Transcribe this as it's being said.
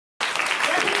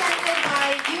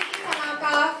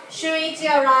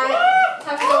IXIA right,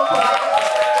 Takudo correct.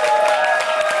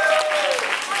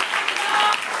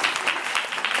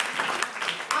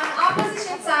 On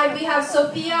opposition side, we have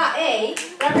Sophia A,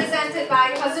 represented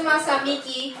by Kazumasa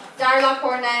Miki, Darla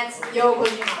cornet, Yo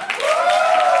Kojima.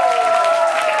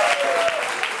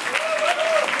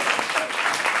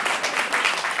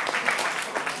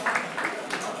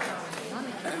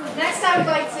 Next, I would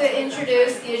like to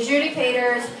introduce the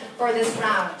adjudicators for this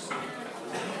round.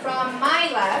 From my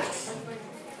left,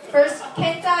 first,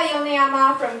 Kenta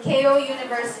Yoneyama from Keio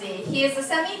University. He is a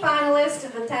semi-finalist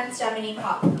in the 10th Gemini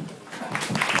Cup.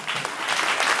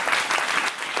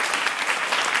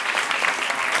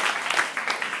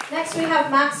 Next, we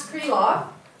have Max Krylov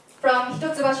from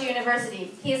Hitotsubashi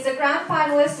University. He is the grand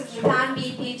finalist of Japan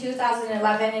BP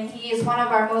 2011, and he is one of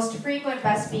our most frequent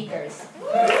best speakers.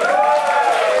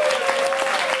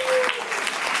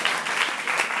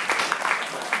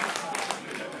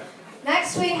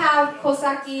 Next, we have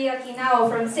Kosaki Akinao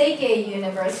from Seikei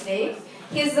University.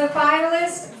 He is the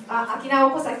finalist,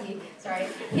 Akinao Kosaki, sorry.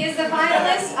 He is the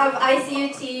finalist of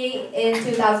ICU A in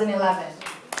 2011.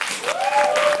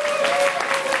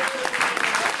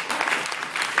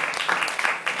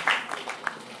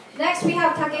 Next, we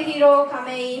have Takehiro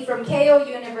Kamei from Keio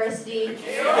University.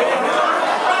 Sorry.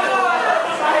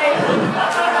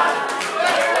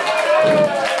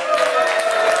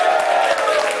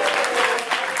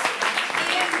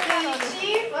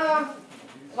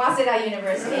 Waseda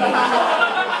University,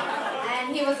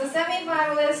 and he was a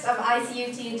semi-finalist of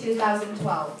ICU in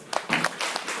 2012.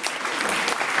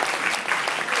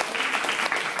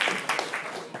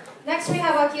 Next, we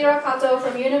have Akira Kato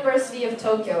from University of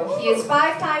Tokyo. He is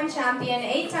 5-time champion,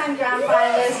 8-time grand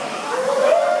finalist,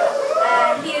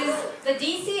 and he is the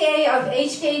DCA of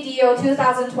HKDO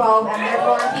 2012, and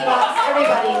therefore he wants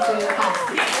everybody to come.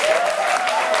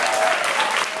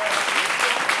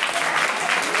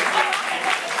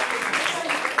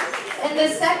 In the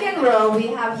second row, we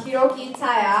have Hiroki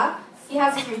Taya. He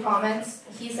has a few comments.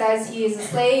 He says he is a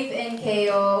slave in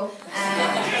Keio,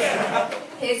 and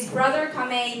his brother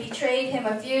Kamei betrayed him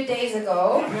a few days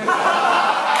ago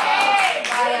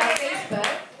via Facebook,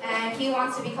 and he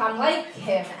wants to become like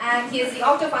him. And he is the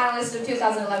octo-finalist of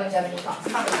 2011 Gemini Cup.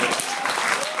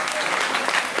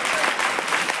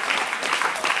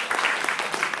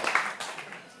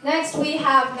 Next, we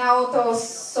have Naoto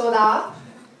Soda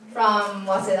from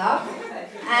Waseda,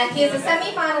 and he is a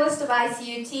semi-finalist of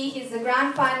ICU T. He's the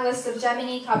grand finalist of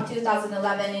Gemini Cup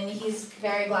 2011, and he's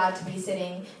very glad to be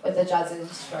sitting with the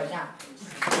judges right now.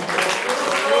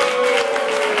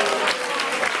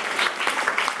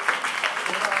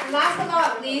 And last but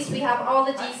not least, we have all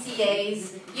the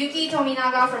DCAs. Yuki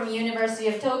Tominaga from University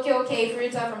of Tokyo, Kei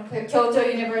Furuta from Kyoto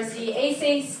University,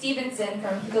 Eisei Stevenson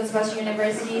from Hitotsubashi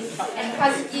University, and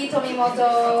Kazuki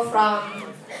Tomimoto from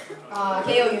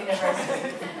Keio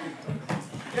University.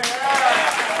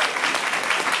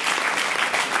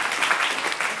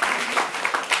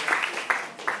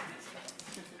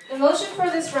 The motion for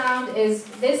this round is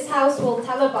this House will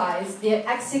televise the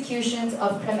executions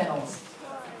of criminals.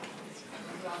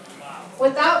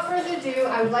 Without further ado,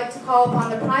 I would like to call upon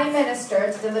the Prime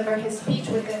Minister to deliver his speech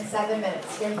within 7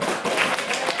 minutes. Here he is.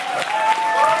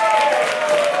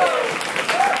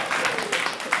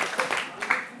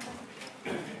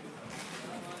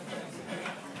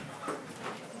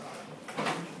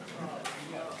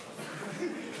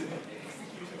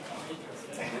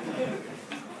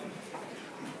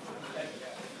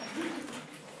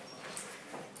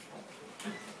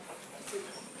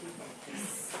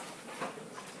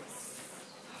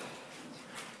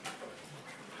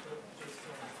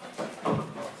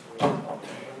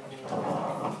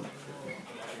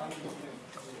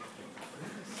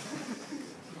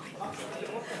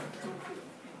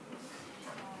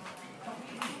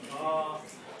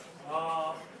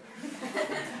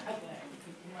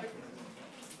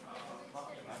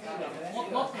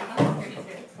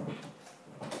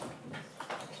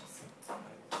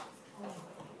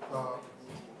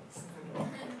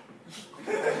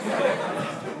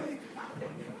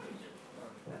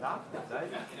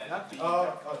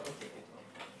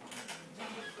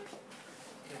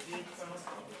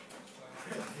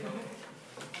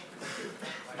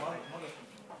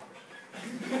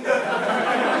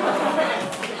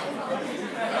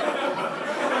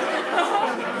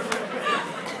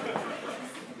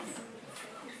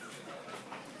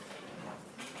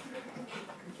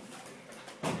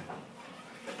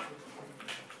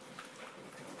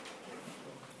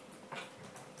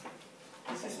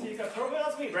 Speaker,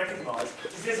 programs we recognize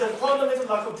is there's a fundamental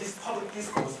lack of this public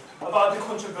discourse about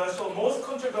one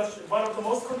of the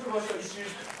most controversial issues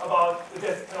about the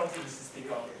death penalty, Mr.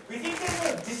 Speaker. We think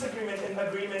there's a disagreement and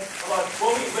agreement about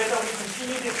whether we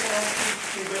continue the penalty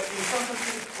in some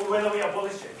countries or whether we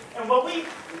abolish it. And what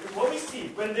we see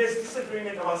when there's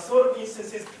disagreement about sort of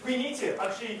instances, we need to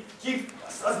actually give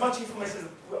as much information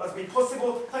as we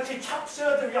possible to actually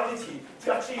capture the reality,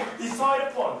 to actually decide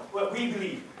upon what we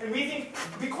believe. And we think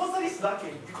because that is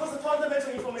lacking, because the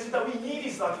fundamental information that we need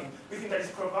is lacking, we think that is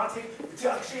problematic.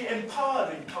 To actually empower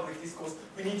the public discourse,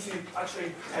 we need to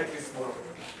actually take this model.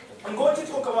 I'm going to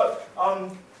talk about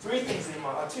two things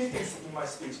in my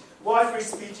speech. Why free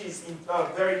speech is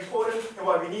very important and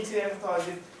why we need to emphasize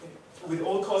it with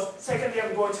all costs. Secondly,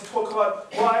 I'm going to talk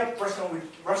about why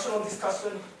rational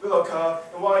discussion will occur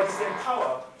and why this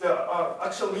empower the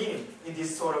actual meaning in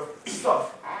this sort of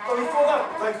stuff. But before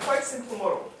that, quite simple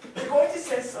model. We're going to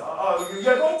censor, we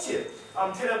are going to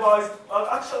televise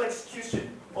actual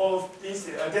execution of this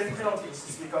death penalty, Mr.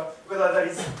 Speaker, whether that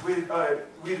is with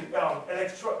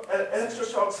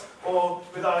electroshocks or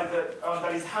whether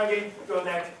that is hanging your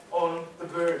neck on the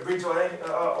bridge or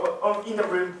in the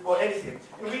room or anything.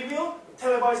 And we will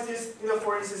televise this in a,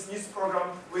 for instance, news program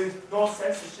with no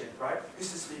censorship, right,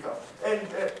 Mr. Speaker?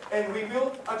 And we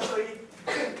will actually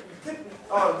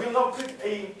will not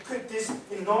put this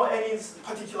in any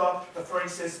particular, for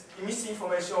instance,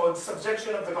 misinformation or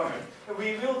subjection of the government. And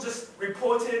we will just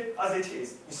report it as it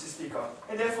is, Mr. Speaker.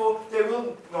 And therefore, there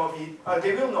will not be,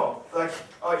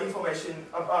 information,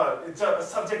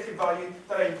 subjective value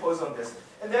that I impose on this.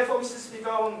 And therefore, Mr.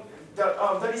 Speaker,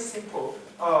 that is simple.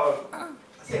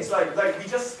 Things like we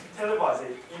just televise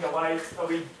it in a way that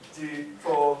we do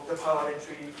for the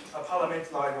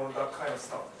parliament live or that kind of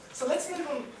stuff. So let's move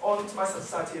on to my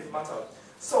substantive matter.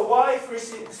 So why free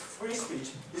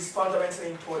speech is fundamentally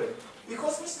important?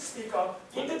 Because, Mr. Speaker,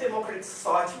 in the democratic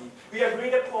society, we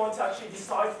agreed upon to actually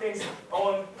decide things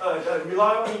on,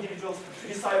 rely on individuals to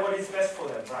decide what is best for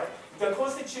them, right? The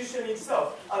Constitution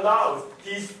itself allows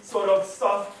this sort of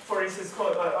stuff. For instance, the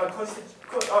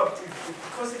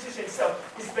Constitution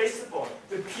itself is based upon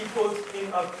the people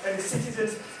and the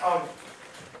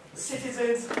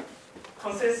citizens'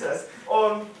 consensus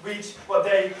on which what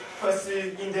they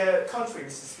pursue in their country,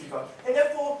 Mr. Speaker. And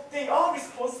therefore, they are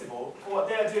responsible for what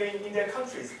they are doing in their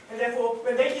countries. And therefore,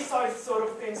 when they decide sort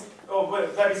of things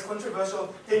that is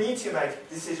controversial, they need to make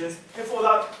decisions. And for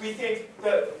that, we think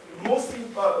that mostly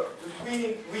we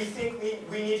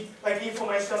need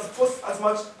information as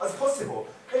much as possible.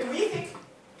 And we think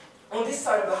on this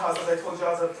side of the house, as I told you,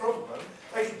 as a problem,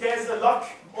 there's a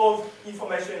lack of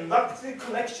information, lack of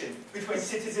connection between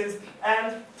citizens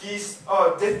and this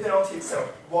death penalty itself.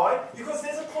 Why? Because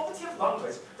there's a poverty of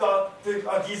language that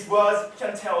these words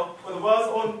can tell, or the words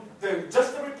on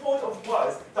just the report of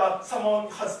words that someone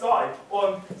has died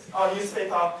on a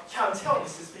newspaper can tell,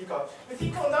 Mr. Speaker. I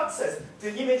think on that sense,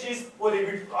 the images or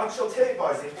the actual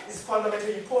televising is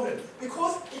fundamentally important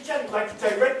because it can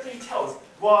directly tell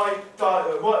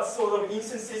what sort of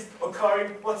instances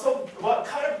occurring, what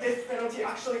kind of death penalty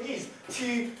actually is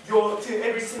to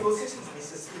every single citizen,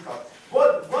 Mr. Speaker.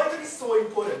 Why is it so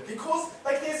important? Because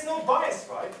there's no bias,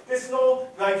 right? There's no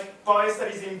bias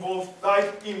that is involved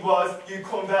in words you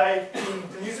convey in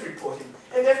the news reporting.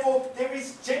 And therefore, there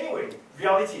is genuine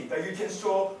reality that you can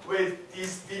show with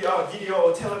this video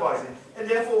or televising. And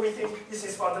therefore, we think this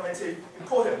is fundamentally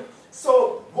important.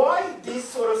 So why this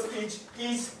sort of speech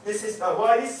is necessary,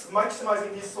 why this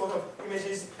maximizing this sort of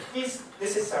images is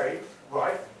necessary,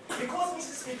 right? Because,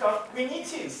 Mr. Speaker, we need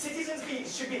to, citizens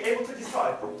should be able to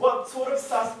decide what sort of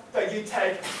stuff that you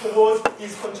take towards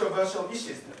these controversial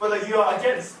issues, whether you are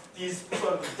against this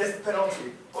sort of death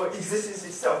penalty or existence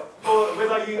itself, or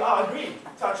whether you are agreeing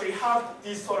to actually have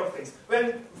these sort of things.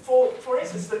 When, for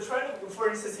instance, the trend, for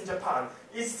instance, in Japan,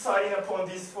 is deciding upon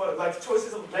these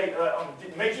choices of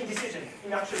making decisions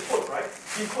in actual court, right?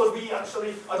 Because we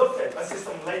actually adopted a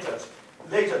system of lay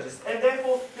judges. And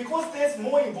therefore, because there's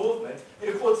more involvement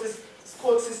in the court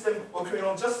system or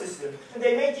criminal justice system, and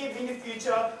they may give in the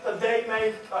future that they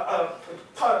may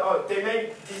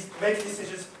make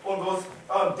decisions on those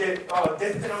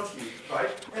death penalty, right?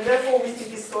 And therefore, we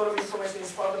think this sort of information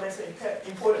is fundamentally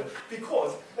important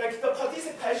because the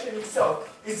participation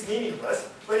itself is meaningless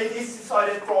when it is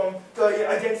decided from the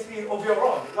identity of your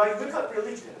own. Look at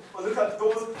religion, or look at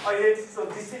those identities or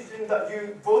decisions that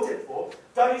you voted for.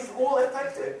 That is all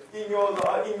affected in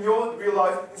your real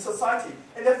life in society.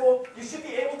 And therefore, you should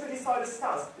be able to decide a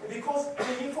stance. And because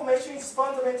the information is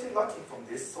fundamentally lacking from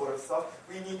this sort of stuff,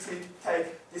 we need to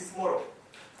take this model.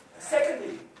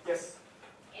 Secondly, yes?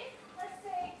 If, let's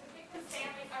say, the victim's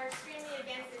families are extremely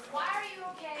against this, why are you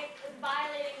okay with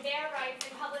violating their rights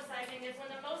and publicizing this when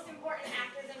the most important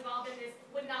actors involved in this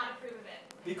would not approve of it?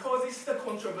 Because it's the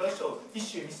controversial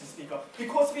issue, Mr. Speaker.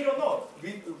 Because we don't know.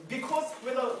 Because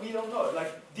we don't know.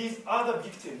 Like, these are the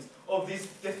victims of this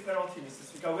death penalty, Mr.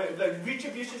 Speaker. Where, like,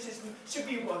 retribution system should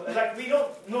be like, we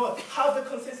don't know how the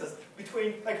consensus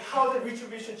between, like, how the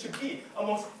retribution should be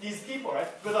amongst these people, right?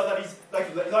 Whether that is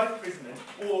like life imprisonment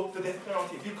or the death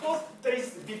penalty. Because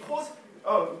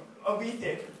we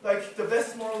think like the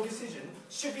best moral decision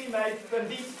should be made when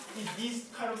these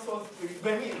kind of thoughts,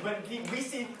 when we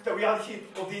see the reality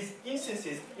of these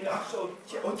instances in actual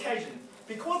occasion.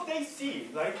 Because they see,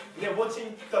 like, they're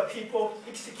watching the people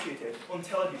executed on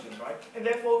television, right? And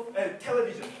therefore,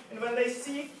 television. And when they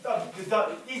see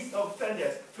that is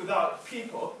offended to the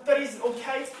people, that is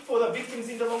okay for the victims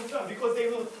in the long term, because they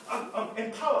will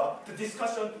empower the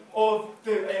discussion of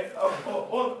the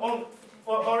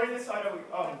or in the side of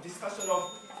discussion of,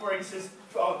 for instance,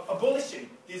 abolishing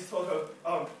this sort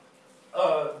of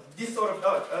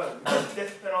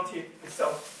death penalty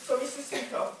itself. So, Mr.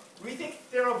 Speaker, we think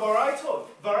there are a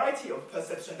variety of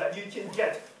perception that you can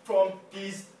get from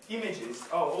these images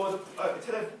or the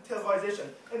television,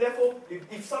 and therefore,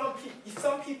 if some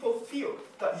people feel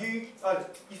that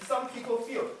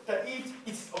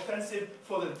it's offensive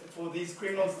for these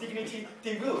criminals' dignity,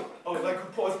 they will like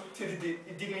oppose to the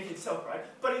dignity itself, right?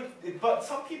 But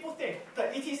some people think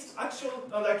that it is actual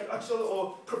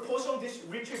or proportional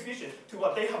retribution to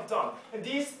what they have done, and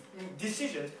these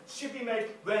decisions should be made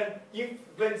when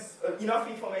enough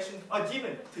information are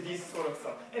given to this sort of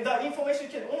stuff, and that information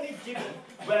can only be given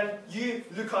when you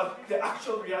look at the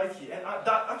actual reality, and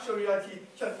that actual reality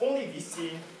can only be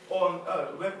seen on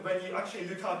when you actually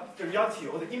look at the reality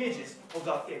or the images of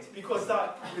that things, because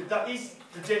that is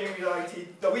the genuine reality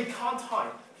that we can't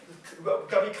hide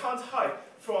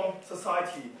from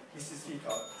society, Mr.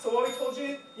 Speaker. So what we told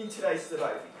you in today's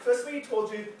debate, first we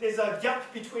told you there's a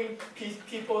gap between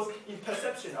people's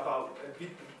perception about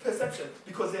perception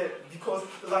because the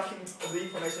lacking of the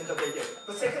information that they get.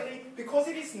 But secondly, because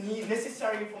it is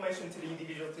necessary information to the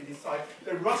individual to decide,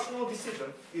 the rational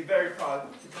decision we're very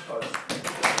proud to propose.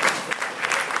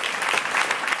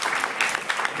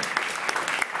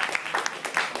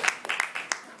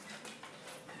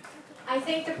 I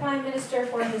thank the Prime Minister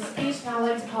for his speech. Now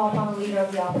I'd like to call upon the Leader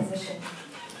of the Opposition.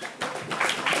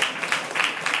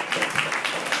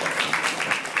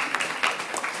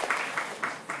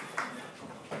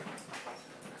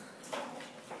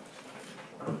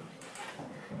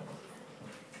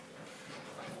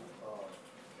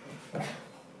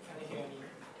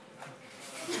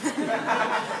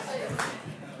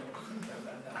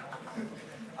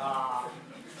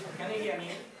 Can you hear me?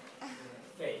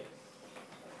 Okay.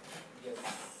 Yes.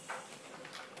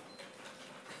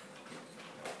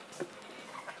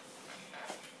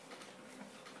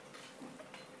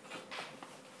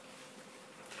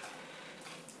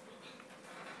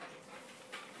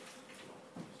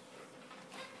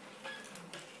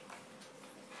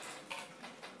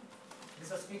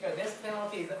 Mr. Speaker, death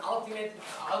penalty is the ultimate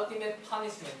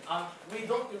punishment, and we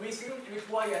shouldn't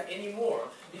require any more,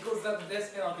 because the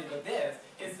death penalty, the death,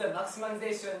 is the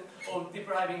maximization of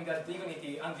depriving the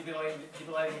dignity and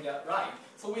depriving the right.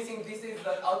 So we think this is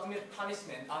the ultimate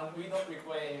punishment, and we don't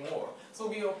require any more. So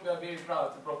we are very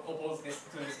proud to oppose this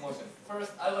motion.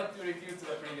 First, I'd like to refute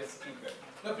the previous speaker.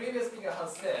 The previous speaker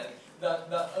has said that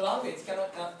the language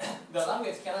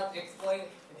cannot explain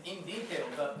in detail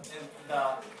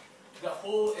the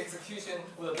whole execution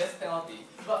of the death penalty.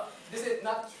 But this is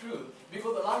not true,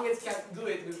 because the language can do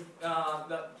it with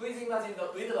please imagine the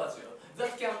literature.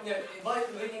 That can, by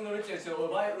reading the literature or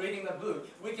by reading the book,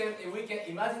 we can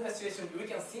imagine the situation, we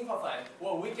can sympathize,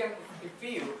 or we can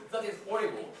feel that is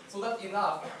horrible. So that's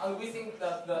enough, and we think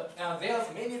that there's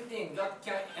many things that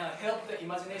can help the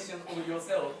imagination of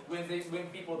yourself when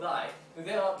people die.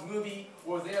 There are movies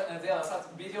or there are such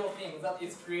visual things that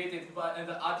is created by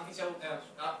the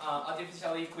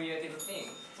artificially created thing.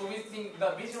 So we think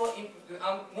that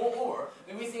moreover,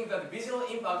 we think that visual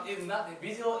impact is not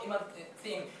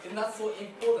thing is not so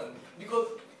important, because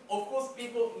of course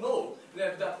people know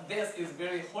that death is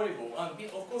very horrible, and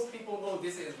of course people know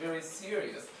this is very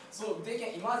serious. So they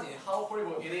can imagine how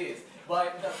horrible it is by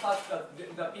the fact that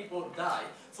the people die.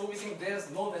 So we think there's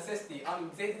no necessity, and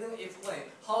they didn't explain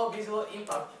how visual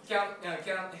impact can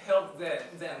help them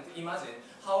to imagine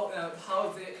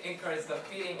how they encourage the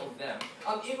feeling of them.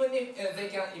 And even if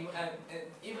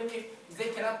they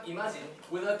cannot imagine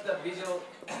without the visual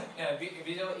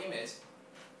image,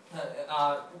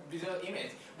 visual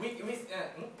image.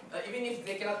 Even if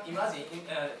they cannot imagine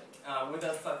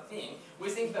without such thing, we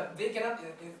think that they cannot,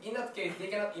 in that case, they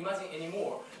cannot imagine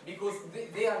anymore because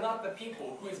they are not the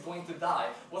people who is going to die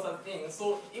or such thing.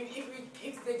 So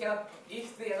if they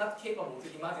are not capable to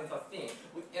imagine such thing,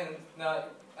 and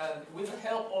with the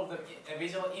help of the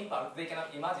visual impact, they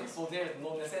cannot imagine. So there is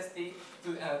no necessity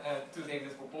to take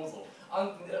this proposal.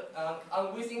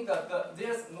 And we think that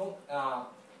there is no.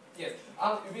 Yes,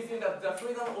 and we think that the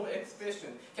freedom of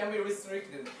expression can be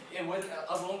restricted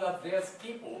as long as there's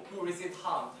people who receive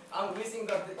harm. And we think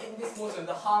that in this motion,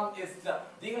 the harm is the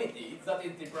dignity that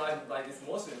is deprived by this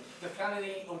motion. The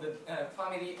family of the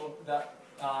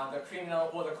criminal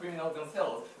or the criminal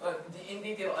themselves. In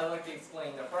detail, I'd like to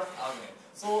explain the first argument.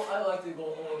 So I'd like to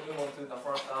go on to the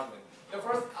first argument. The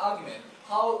first argument,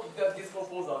 how does this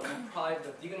proposal deprive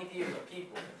the dignity of the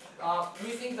people? We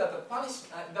think that of course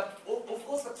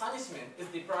the punishment is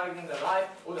depriving the life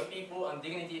of the people and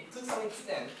dignity to some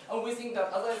extent. And we think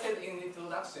that, as I said in the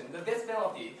introduction, the death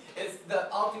penalty is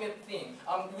the ultimate thing.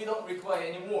 We don't require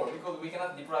any more because we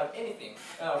cannot deprive anything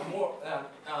more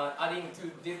adding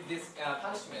to this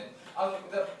punishment.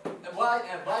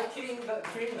 By killing the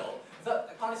criminal, the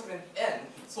punishment ends.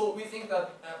 So we think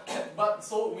that,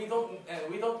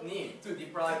 we don't need to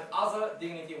deprive other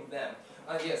dignity of them.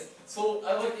 Yes. So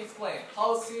I will explain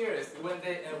how serious when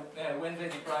they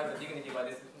deprive the dignity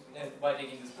by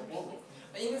taking this proposal.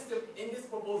 In this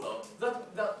proposal,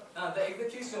 the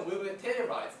execution will be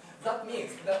televised. That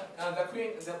means that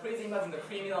please imagine the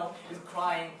criminal is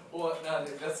crying or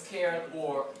scared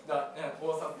or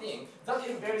something. That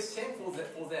is very shameful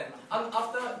for them. And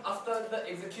after the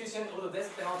execution of the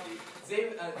death penalty,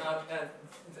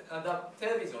 the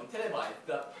television televise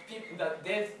the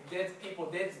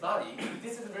dead body.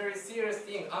 This is a very serious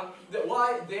thing. And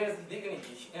why there's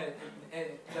dignity and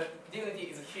the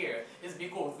dignity is here is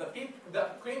because the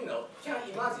criminal can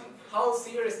imagine how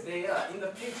serious they are in the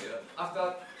future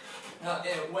after.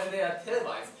 When they are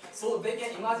televised, so they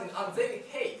can imagine and they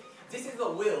hate. This is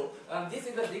the will and this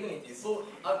is the dignity. So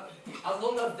as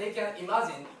long as they can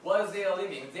imagine while they are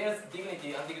living, there's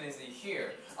dignity and dignity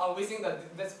here. We think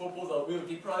that this proposal will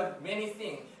deprive many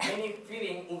things, many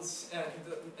feelings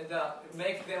that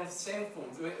make them shameful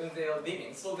when they are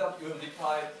living. So that will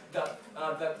deprive the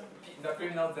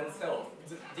criminals themselves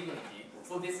dignity.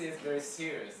 So this is very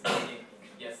serious.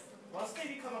 Yes. Once they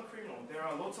become a criminal, there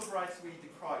are lots of rights we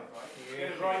deprive, right?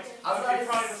 Yeah. Right. As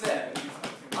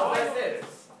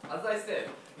I said,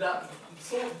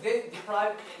 so they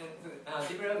deprive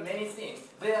many things.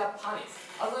 They are punished.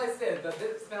 As I said, the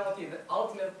death penalty is the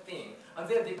ultimate thing, and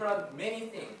they deprive many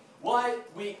things. Why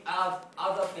we add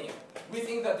other things? We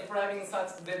think that depriving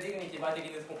such the dignity by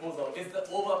taking this proposal is the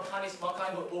one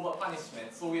kind of over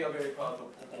punishment. So we are very proud to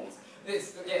propose.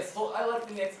 Yes, so I like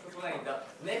to next explain the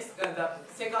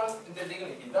second the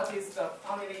dignity, that is the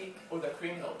family of the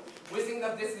criminal. We think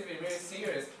that this is very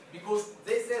serious because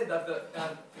they said that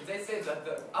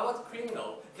about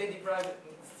criminal they deprive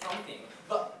something,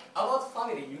 but about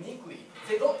family uniquely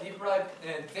they don't deprive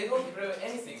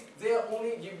anything. They are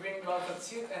only giving about the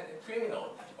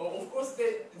criminal. Of course,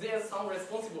 there are some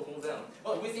responsible for them,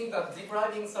 but we think that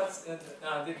depriving such the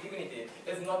dignity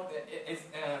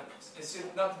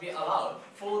should not be allowed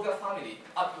for the family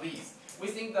at least. We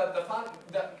think that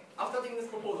after taking this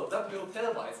proposal, that will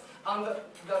televise, and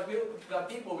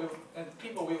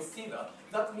people will see that.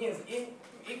 That means if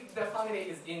the family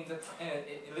is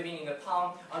living in the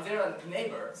town and there are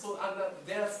neighbors, so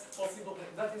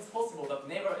that is possible that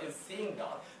neighbor is seeing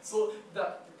that. So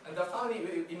the family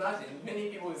will imagine, many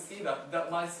people will see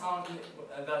that my son,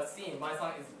 my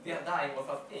son is dying or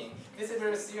something. This is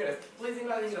very serious. Please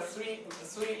imagine the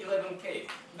 311 case.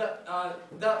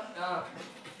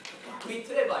 We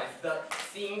televise the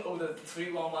scene of the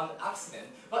 311 accident,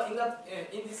 but in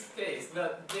this case,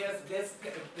 there's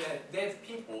dead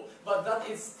people, but that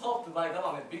is stopped by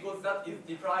government because that is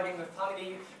depriving the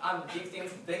family and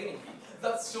victims' dignity.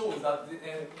 That shows that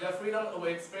the freedom of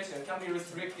expression can be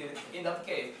restricted in that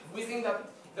case. We think that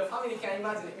the family can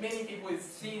imagine many people is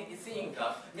seeing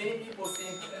that, many people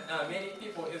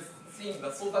is seeing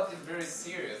that, so that is very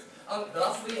serious. And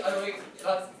lastly, I'd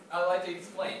like to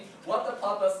explain what the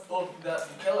purpose of the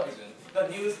television, the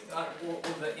news, or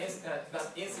the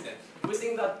incident. We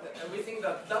think that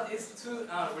is to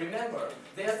remember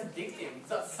there's victims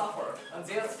that suffer and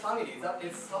there's families that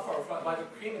is suffer by the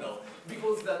criminal,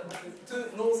 because to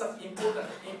know such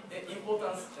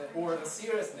importance or the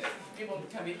seriousness, people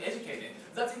can be educated.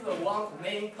 That is the one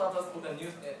main purpose of the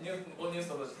news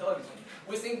of the television.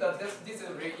 We think that this is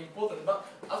very important, but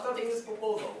after taking this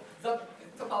proposal, the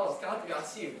powers cannot be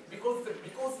achieved because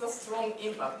the strong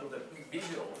impact of the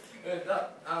visual.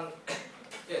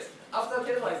 Yes, after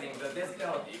televising the death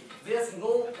penalty, there's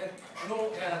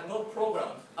no program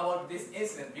about this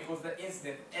incident because the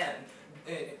incident ends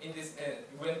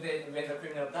when the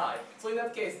criminal died. So in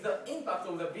that case, the impact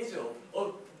of the visual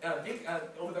of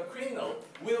the criminal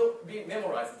will be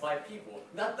memorized by people,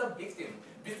 not the victim.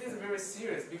 This is very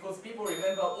serious because people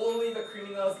remember only the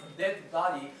criminal's dead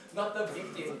body, not the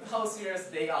victim, how serious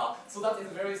they are. So that is a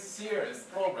very serious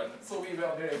problem. So we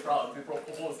were very proud to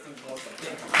propose to the motion.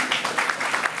 Thank you.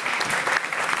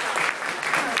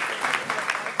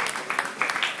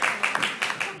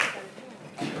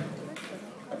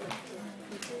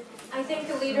 I thank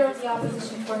the Leader of the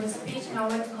Opposition for his speech, and I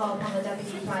would like to call upon the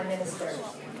Deputy Prime Minister.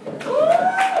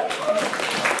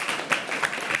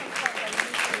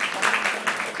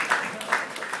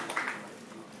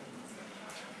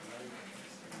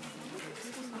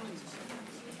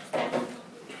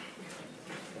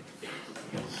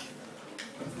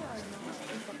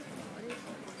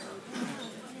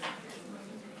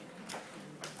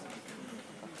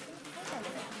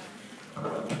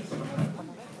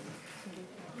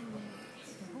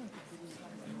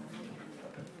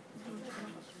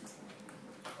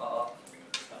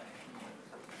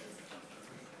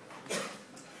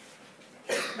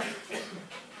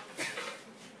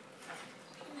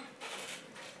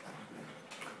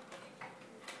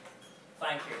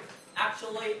 Thank you.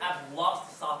 Actually, I've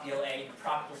lost Sophia A in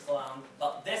practice round,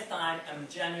 but this time I'm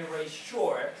genuinely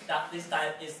sure that this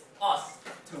time is us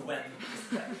to win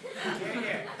this game.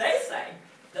 They say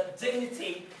that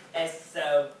dignity is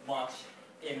so much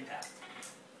impact.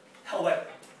 However,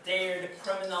 they're the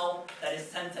criminal that is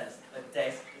sentenced with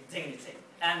this dignity.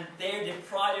 And they're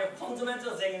deprived of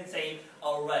fundamental dignity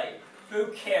already. Who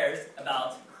cares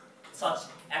about such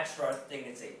extra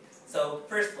dignity? So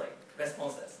firstly,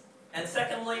 responses. And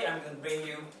secondly, I'm going to bring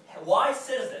you why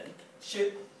citizens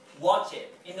should watch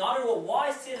it. In other words,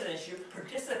 why citizens should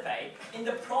participate in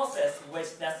the process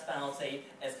which death penalty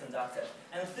is conducted.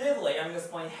 And thirdly, I'm going to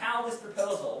explain how this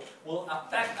proposal will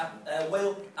affect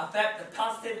the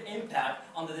positive impact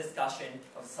on the discussion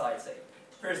of society.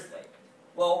 Firstly,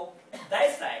 well,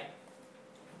 they say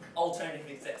alternative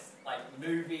exists, like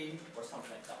movie or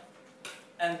something like that.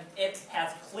 And it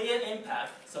has clear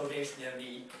impact, so there's no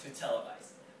need to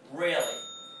televise. Really,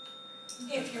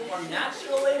 if you are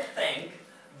naturally think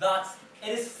that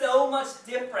it is so much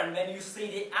different when you see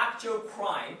the actual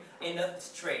crime in the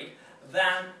street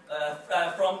than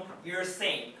from your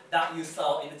scene that you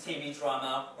saw in the TV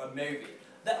drama or movie.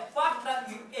 The fact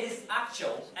that it is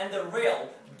actual and the real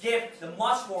give the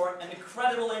much more and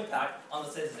incredible impact on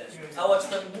the citizens. I want to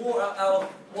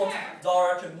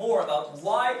direct more about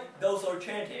why those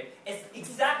alternatives is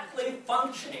exactly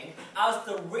functioning as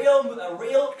the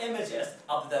real images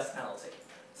of the death penalty.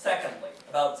 Secondly,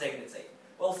 about dignity.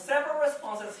 Well, several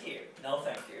responses here. No,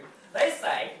 thank you. They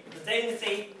say the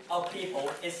dignity of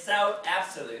people is so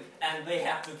absolute and they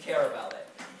have to care about it.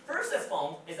 First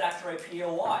response is actually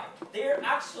POI. They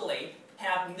actually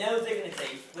have no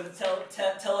dignity with the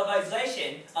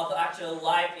televisation of the actual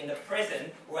life in the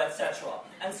prison or etc.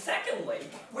 And secondly,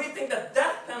 we think that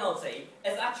death penalty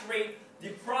is actually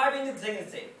depriving the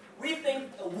dignity. We think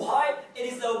why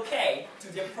it is okay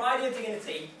to deprive their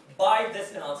dignity by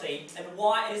death penalty and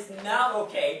why it is not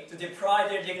okay to deprive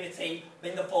their dignity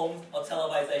in the form of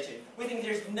televisation. We think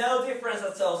there's no difference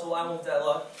at all, so I won't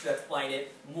to explain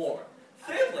it more.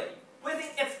 Thirdly, we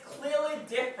think it's clearly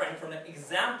different from the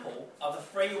example of the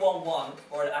 311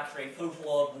 or the actually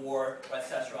football of war,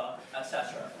 etc.,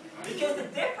 etc. Because the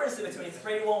difference between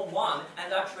 311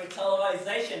 and actually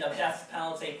televisation of death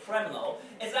penalty criminal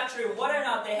is actually whether or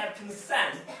not they have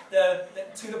consent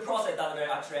to the process that they're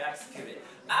actually executed.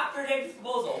 After their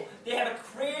disposal, they have a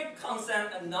clear consent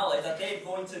and knowledge that they're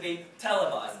going to be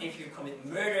televised if you commit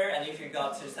murder and if you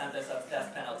got to sentence of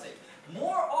death penalty.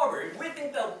 Moreover, we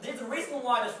think that the reason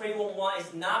why the 311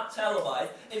 is not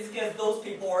televised is because those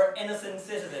people are innocent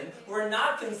citizens who are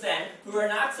not consent, who are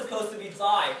not supposed to be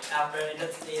died after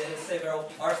the severe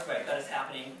earthquake that is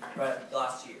happening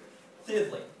last year.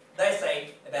 Thirdly, they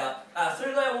say about,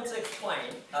 thirdly I want to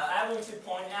explain, I want to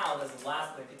point out as a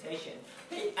last reputation,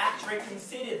 they actually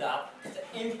consider that the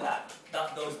impact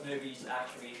that those movies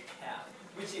actually have,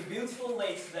 which beautifully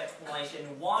leads to the explanation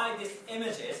why these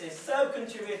images is so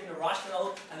contributing to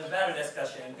rational and a better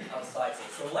discussion of society.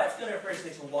 So let's go to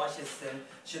firstly to watch this and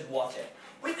should watch it.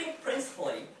 We think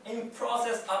principally in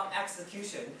process of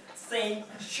execution, same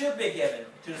should be given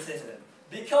to the citizen.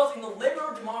 Because in the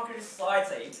liberal democratic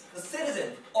society, the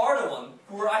citizens are the ones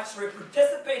who are actually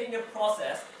participating in the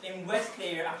process in which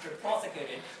they are actually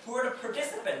prosecuted, who are the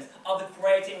participants of the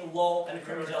creating law and the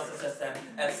criminal justice system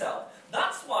itself.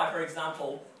 That's why, for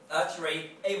example,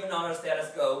 actually, even under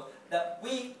status quo, that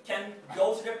we can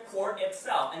go to the court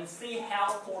itself and see how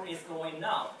court is going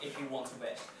now, if you want to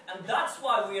wish. And that's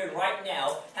why we are right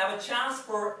now have a chance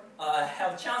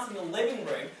in the living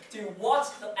room to watch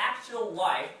the actual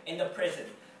life in the prison.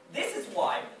 This is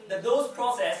why those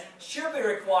processes should be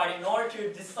required in order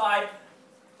to decide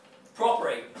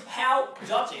properly how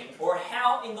judging or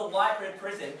how in the life of the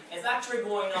prison is actually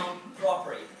going on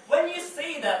properly. When you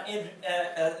see that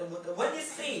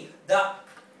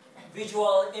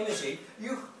visual imagery,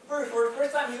 for the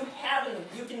first time you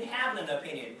can have an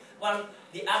opinion. When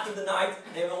after the night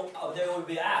they will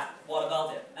be asked what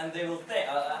about it, and they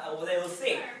will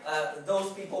say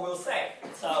those people will say.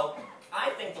 So I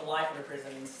think the life of the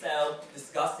prison is so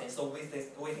disgusting. So we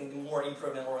think more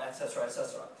improvement or etc.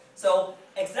 etc. So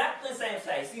exactly the same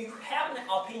thing. So you have an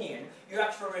opinion, you're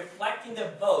actually reflecting the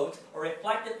vote or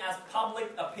reflected as public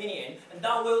opinion, and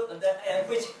that will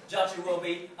which judge will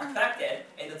be affected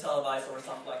in the televise or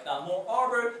something like that.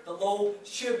 Moreover, the law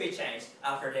should be changed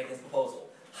after taking this proposal.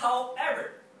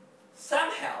 However,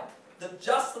 somehow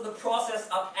the process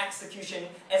of execution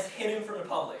is hidden from the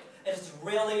public. It is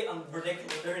really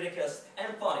ridiculous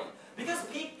and funny. Because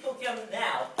people can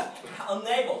now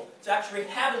unable to actually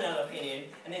have an opinion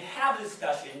and then have a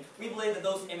discussion, we believe that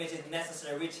those images are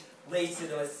necessary, which leads to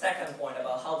the second point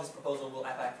about how this proposal will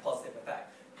affect positive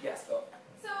effect. Yes, go.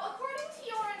 So according to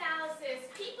your analysis,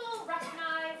 people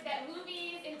recognize that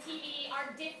movies and TV are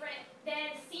different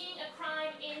than seeing a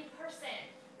crime in person.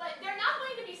 But they're not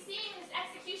going to be seeing this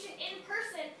execution in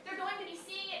person, they're going to be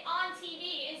seeing it on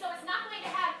TV, and so it's not going to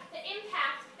have the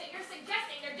impact that you're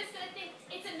suggesting. They're just going to think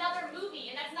it's another movie,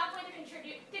 and that's not going to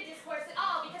contribute to discourse at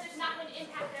all, because it's not going to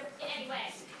impact them in any way.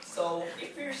 So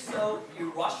if you're so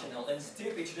irrational and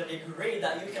stupid to the degree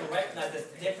that you can recognize the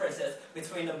differences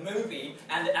between the movie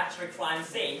and the actual crime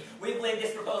scene, we believe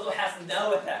this proposal has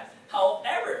no effect.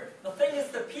 However, the thing is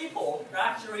the people are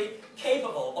actually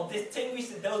capable of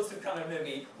distinguishing those two kind of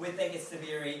movie. We think it's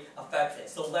severely affected.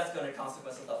 So let's go to the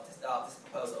consequences of this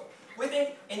proposal. We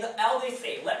think in the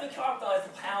LDC, let me characterize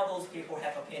how those people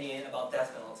have opinion about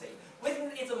death penalty. We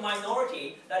think it's a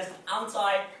minority that is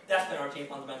anti-death penalty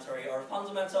fundamentally, or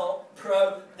fundamental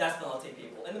pro-death penalty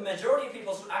people. And the majority of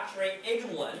people are actually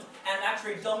ignorant and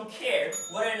actually don't care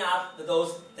whether or not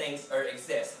those things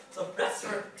exist. So let's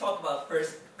talk about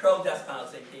first pro-death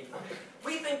penalty people.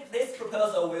 We think this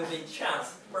proposal will be a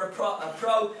chance for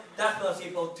pro-death penalty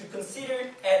people to consider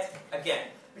it again.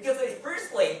 Because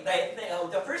firstly,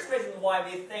 the first reason why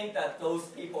we think that those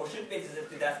people should be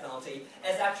sentenced to death penalty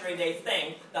is actually they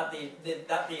think that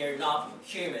they are not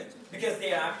human, because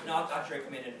they are not actually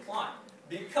committed a crime.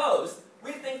 Because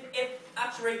we think it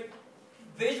actually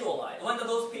visualize, when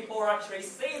those people actually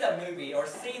see the movie or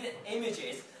see the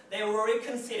images, they will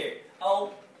reconsider,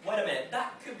 oh, wait a minute,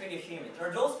 that could be a human.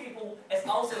 Or those people is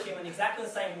also human exactly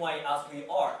the same way as we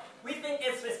are. We think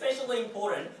it's especially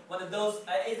important when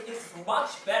it's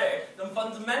much better than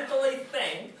fundamentally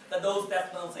think that those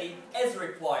death penalty is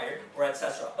required or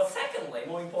etc. But secondly,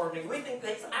 more importantly, we think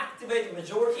it's activate the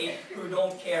majority who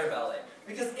don't care about it.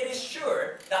 Because it is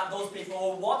sure that those people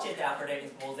will watch it after they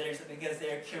expose it because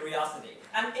their curiosity.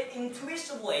 And it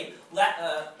intuitively let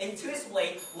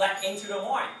into the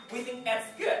mind. We think that's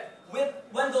good.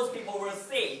 When those people will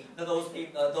see that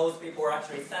those people are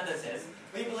actually sentences,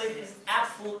 we believe it's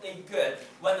absolutely good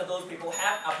when those people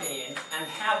have opinion and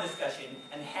have discussion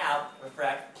and have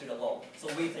reflect to the law. So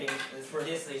we think for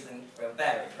this reason we're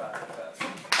very proud of it.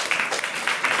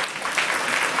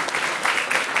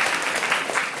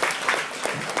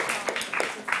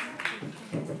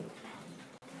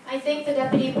 I thank the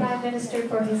Deputy Prime Minister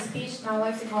for his speech. Now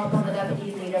I'd like to call upon the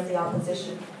Deputy Leader of the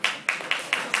Opposition.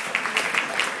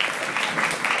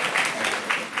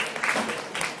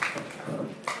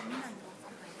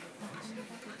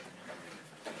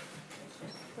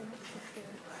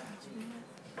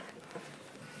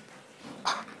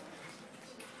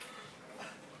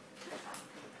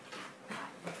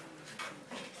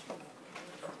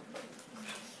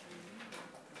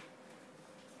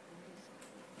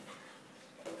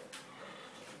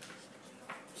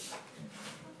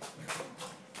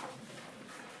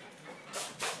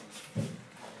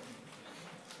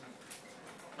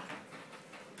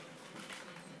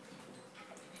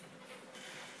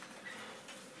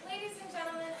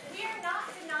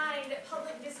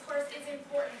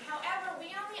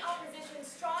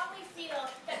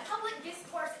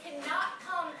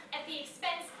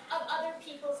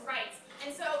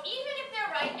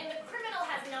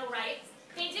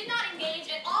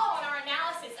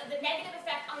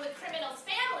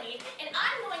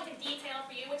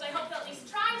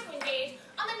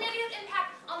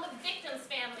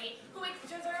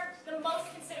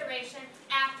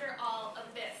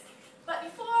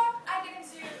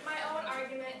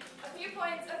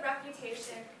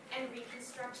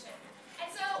 destruction. And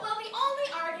so, well, the only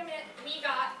argument we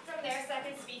got from their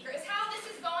second speaker is how this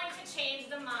is going to change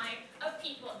the mind of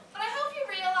people. But I hope you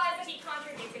realize that he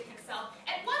contradicted himself.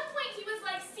 At one point, he was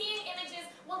like, seeing images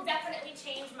will definitely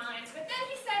change minds. But then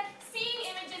he said, seeing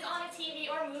images on a TV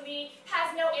or movie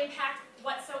has no impact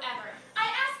whatsoever. I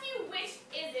ask you, which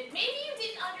is it? Maybe you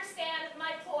didn't understand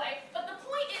my ploy, but the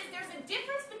point is there's a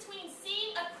difference between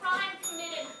seeing a crime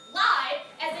committed live,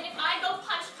 as in if I go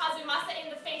punch Kazumasa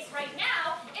in the face right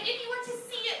now, and if you were to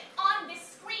see it on this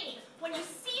screen. When you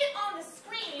see it on the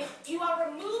screen, you are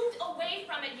removed away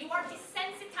from it. You are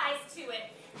desensitized to it.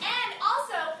 And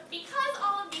also, because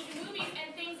all of these movies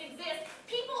and things exist,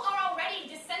 people are already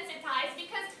desensitized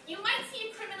because you might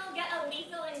see a criminal get a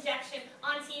lethal injection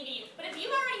on TV. But if you've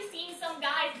already seen some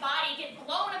guy's body get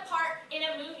blown apart in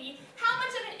a movie, how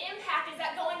much of an impact is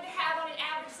that going to have on an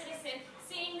average citizen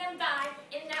seeing them die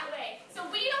in that way? So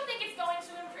we don't think it's going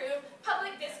to improve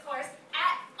public discourse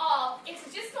at all. It's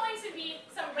just going to be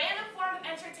some random form of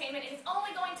entertainment, and it's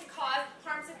only going to cause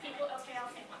harm to people. Okay, I'll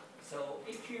take one. So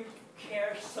if you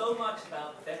care so much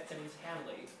about the victim's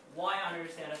family, why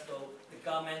understand as though the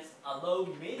government allow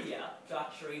media to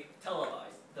actually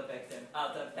televise the victim,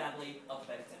 the family of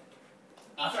the victim?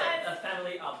 The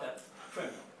family of the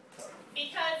criminal. Sorry.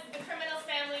 Because the criminal's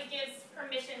family gives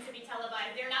permission to be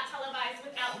televised. They're not televised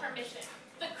without permission.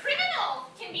 The criminal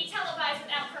can be televised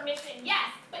without permission, yes,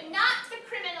 but not the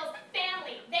criminal's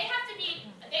family. They have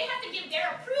to give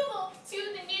their approval to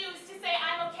the news to say,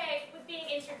 I'm okay with being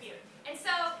interviewed. And so,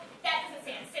 that doesn't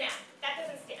stand. Sit down. That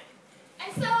doesn't stand.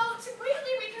 And so, to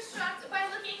briefly reconstruct by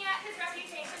looking at his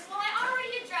reputation, well, I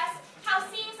already addressed how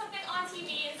seeing something on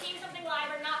TV and seeing something live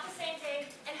are not the same thing,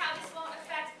 and how this won't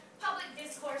affect public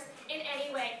discourse in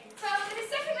any way. So, his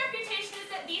second reputation is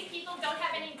that these people don't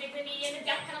have any dignity, and the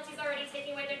death penalty is already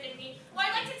taking away their dignity. Well,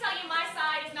 I'd like to tell you my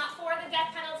side is not for the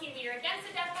death penalty. We are against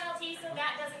the death penalty, so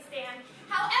that doesn't stand.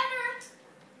 However,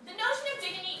 the notion of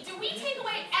dignity, do we take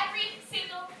away every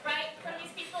single right from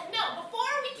these people? No.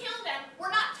 Before we kill them,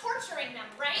 we're not torturing them,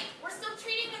 right? We're still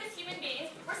treating them as human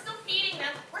beings. We're still feeding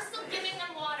them. We're still giving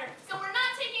them water. So we're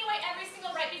not taking away every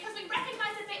single right because we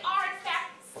recognize that they are, in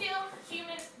fact, still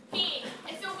human beings.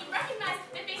 And so we recognize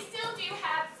that they still do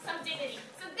have some dignity.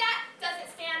 So that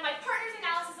doesn't stand. My partner's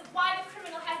analysis of why the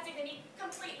criminal has dignity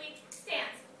completely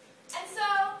stands. And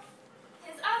so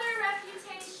his other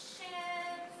reputation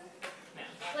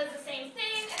was the same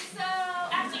thing, and so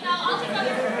actually no, all his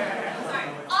other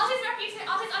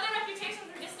reputations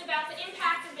were just about the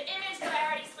impact of the image, but I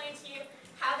already explained to you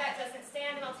how that doesn't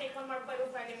stand, and I'll take one more point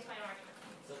before I get into my argument.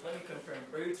 So let me confirm,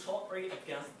 are you totally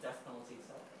against the death penalty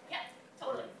itself? Yep,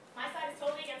 totally. My side is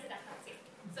totally against the death penalty.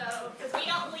 So, because we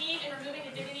don't believe in removing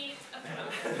the dignity of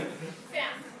criminals.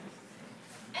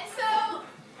 Yeah. And so,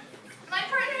 my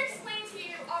partner explained to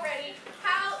you already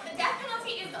how the death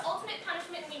penalty is the ultimate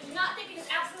punishment, and we do not think it is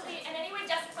absolutely in any way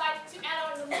justified to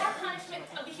add on the more punishment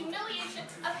of the humiliation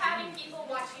of having people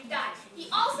watch you die.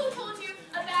 He also told you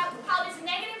about how this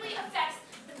negatively affects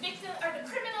the victim or the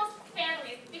criminal's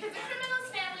families, because the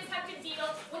criminal's families have to deal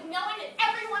with knowing that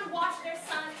everyone watched their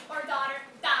son or daughter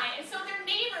die, and so their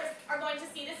neighbors are going to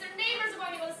see this. Their neighbors are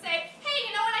going to be able to say, hey,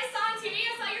 you know what I saw on TV?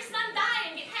 I saw your son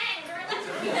die and get hanged or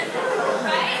electrocuted,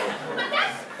 right? But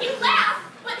you laugh,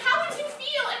 but how would you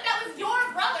feel if that was your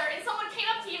brother and someone came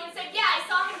up to you and said, yeah, I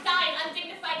saw him die an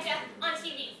undignified death on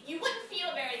TV? You wouldn't feel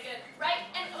very good, right?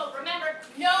 And remember,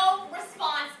 no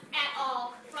response at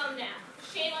all from them.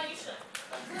 Shame on you should.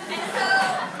 And so,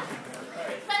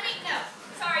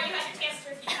 sorry, you had your chance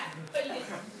to refute that, but you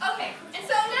didn't. Okay, and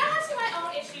so now on to my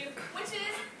own issue, which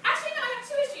is, actually no, I have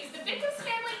two issues. The victim's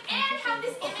family and how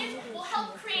this image will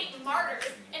help create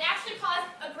martyrs and actually cause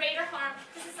a greater harm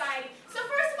to society. So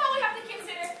first of all, we have to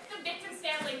consider the victim's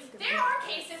family. There are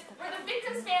cases where the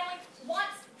victim's family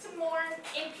wants to mourn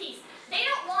in peace. They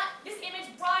don't want this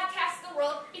image broadcast to the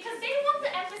world because they want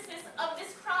the emphasis of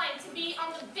this crime to be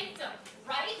on the victim,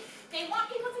 right? They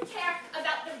want people to care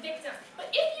about the victim.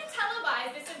 But if you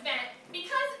televise this event,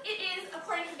 because it is,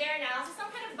 according to their analysis,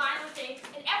 some kind of violent thing,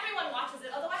 and everyone watches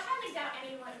it, although I highly doubt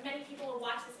many people will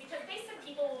watch this, because they said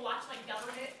people will watch like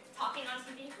government talking on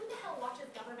TV. Who the hell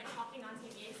watches government talking on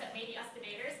TV except maybe us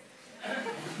debaters?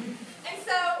 And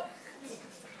so,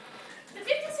 the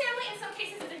victim's family in some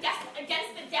cases is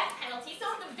against the death penalty, so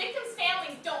if the victim's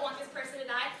families don't want this person to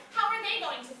die, how are they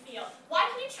going to feel? Why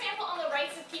can you trample on the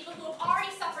rights of people who have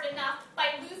already suffered enough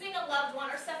by losing a loved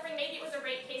one or suffering, maybe it was a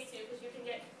rape case too, because you can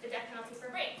get the death penalty for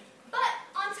rape. But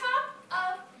on top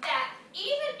of that,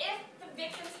 even if the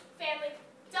victim's family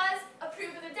does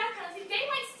approve of the death penalty, they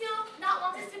might still not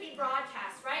want this to be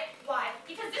broadcast, right? Why?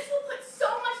 Because this will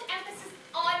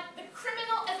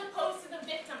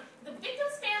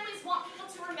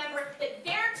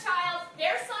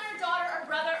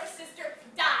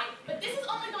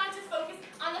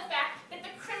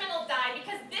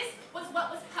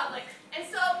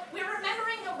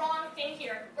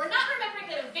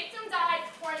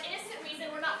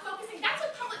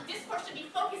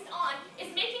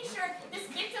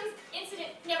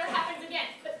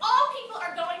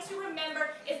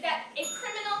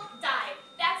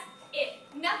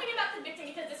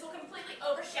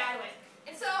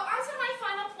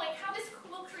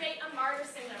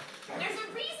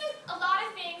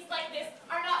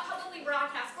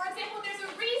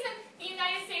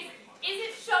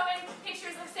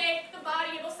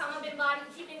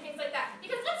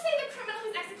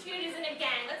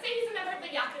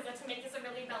the Yakuza, to make this a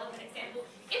really relevant example,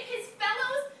 if his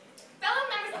fellow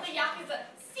members of the Yakuza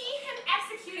see him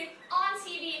executed on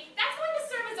TV, that's going to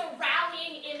serve as a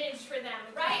rallying image for them,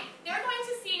 right? They're going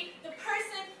to see the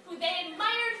person who they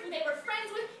admired, who they were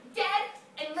friends with, dead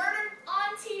and murdered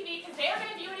on TV, because they're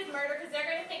going to view it as murder, because they're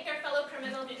going to think their fellow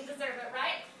criminal didn't deserve it,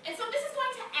 right? And so this is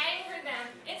going to anger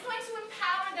them. It's going to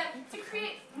empower them to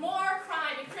create more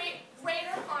crime and create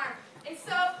greater harm. And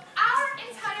so our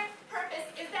entire purpose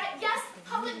is that, yes,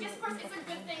 public discourse is a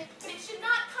good thing, but it should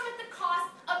not come at the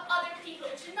cost of other people.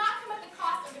 It should not come at the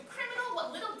cost of the criminal, what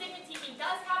little dignity he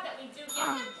does have that we do give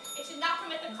him. It should not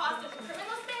come at the cost of the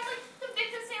criminal's family, the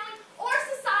victim's family, or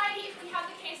society if we have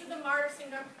the case of the martyr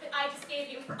syndrome that I just gave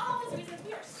you. And for all those reasons,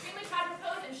 we are extremely proud to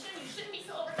propose, and you shouldn't be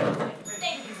so overconfident.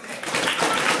 Thank you.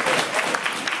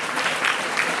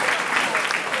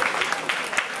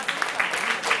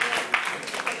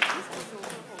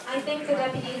 I thank the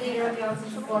Deputy Leader of the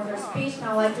Opposition for her speech, and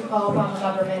I'd like to call upon the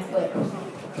government whip.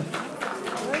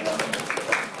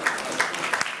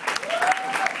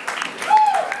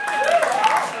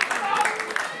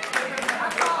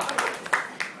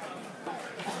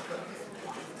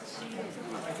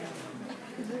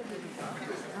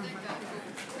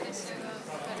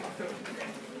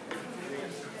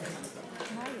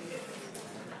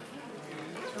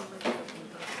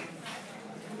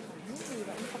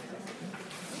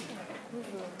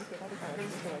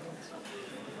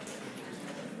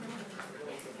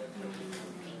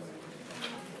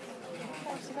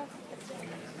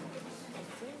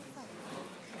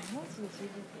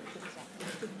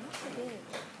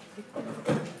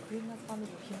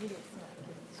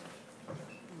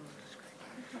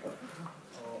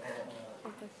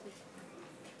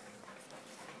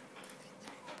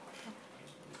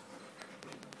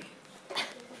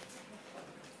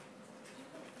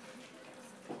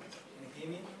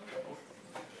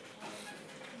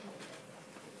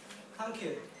 Thank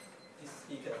you, Mr.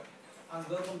 Speaker, and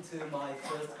welcome to my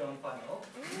first grand final.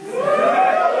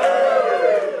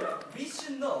 We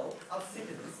should know, as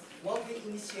citizens, what we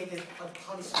initiated as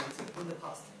punishment in the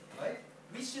past, right?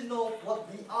 We should know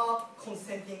what we are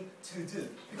consenting to do,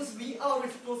 because we are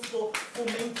responsible for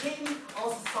maintaining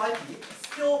our society.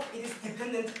 Still, it is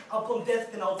dependent upon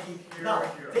death penalty. Now,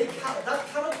 that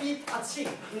cannot be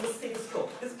achieved in the status quo,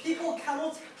 because people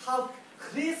cannot have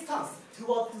clear stance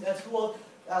towards the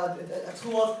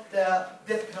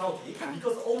death penalty,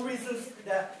 because all reasons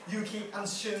that Yuki and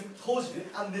Shun told you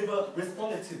and never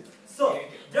responded to. So,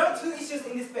 there are two issues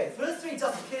in this space. Firstly,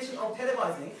 justification of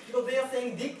televising, because they are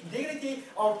saying dignity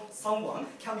of someone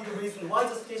can be the reason why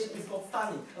justification is not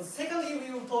standing. And secondly,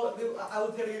 I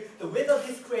will tell you whether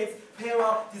this creates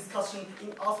fairer discussion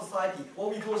in our society,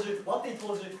 what they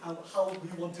told you, and how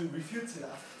we want to refute to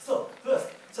that. So, first,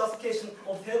 justification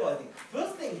of televising.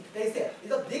 First thing they said is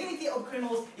that dignity of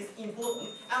criminals is important,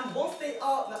 and once they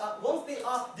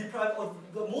are deprived of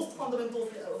the most fundamental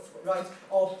right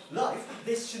of life,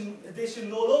 they should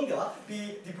no longer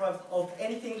be deprived of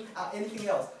anything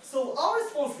else. So our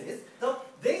response is that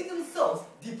they themselves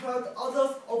deprived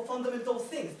others of fundamental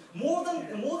things more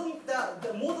than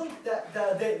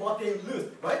what they lose,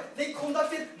 right? They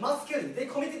conducted mass killing. They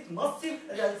committed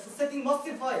setting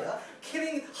massive fire,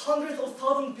 killing hundreds of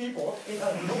thousands of people in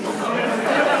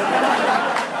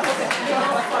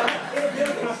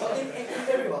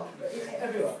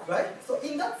everywhere, right? So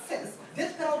in that sense,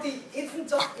 death penalty isn't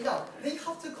just enough. They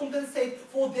have to compensate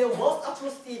for their worst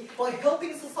atrocity by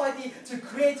helping society to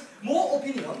create more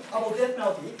opinion about death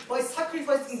penalty by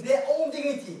sacrificing their own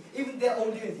dignity, even their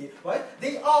own dignity, right?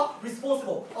 They are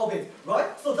responsible of it,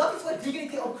 right? So that is why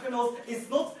dignity of criminals is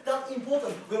not that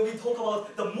important when we talk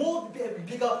about the more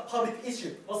bigger public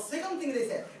issue. But second thing they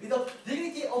said is the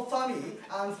dignity of family,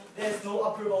 and there's no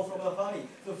approval from the family.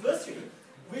 So firstly,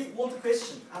 we want to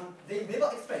question, and they never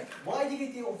explain why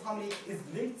dignity of family is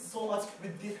linked so much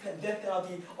with this death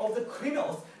penalty of the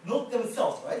criminals, not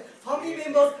themselves, right? Family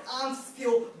members aren't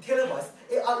still televised,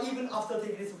 even after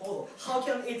taking this proposal. How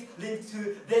can it link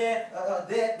to their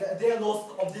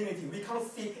loss of dignity? We can't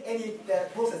see any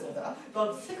process of that.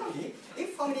 But secondly,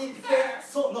 if family care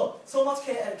so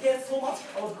much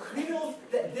of criminals,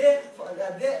 their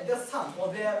son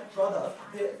or their brother,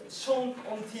 they're shown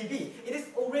on TV, it is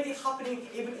already happening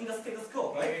even in the status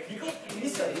quo, right? Because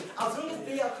initially, as long as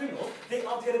they are criminals, they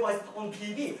are televised on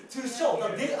TV to show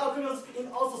that they are criminals in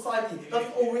our society.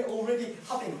 That's already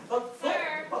happening.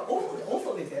 But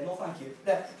also they say, no thank you,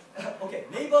 that okay,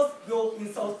 neighbors will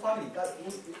insult family.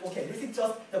 Okay, this is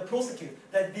just the prosecute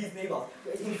that these neighbors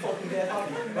insulting their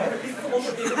family, right? This is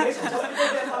also discrimination. Just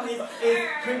because their family is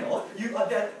criminal,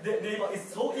 the neighbor is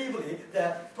so evilly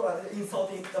that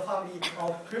insulting the family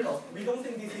of criminals. We don't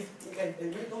think this is,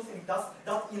 we don't think that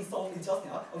insult is just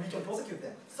enough, and we can prosecute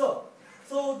them. So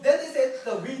then they said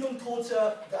that we don't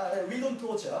torture,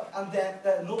 and then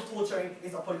not torturing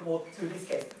is applicable to this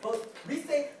case. But we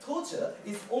say torture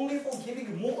is only for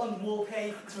giving more and more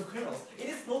pain to criminals. It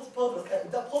is not purpose.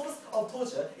 The purpose of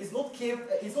torture is not to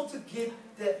give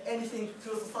anything to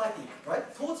the society,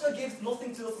 right? Torture gives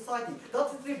nothing to the society.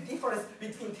 That's the difference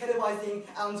between televising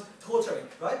and torturing,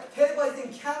 right?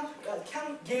 Televising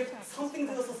can give something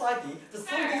to the society,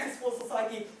 some basis for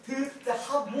society to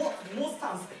have more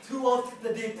stance towards the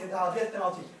death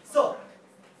penalty. So,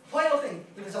 final thing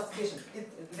in the justification,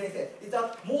 they said, is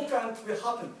that more crime will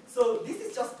happen. So this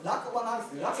is just lack of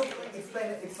analysis, lack of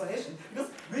explanation, because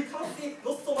we can't see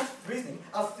not so much reasoning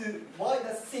as to why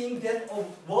the seeing death of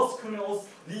worst criminals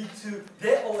lead to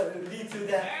death or lead to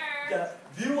the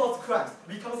viewers' crimes.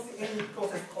 We can't see any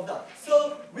process of that.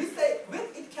 So we say when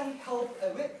it can help,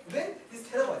 when this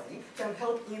televising can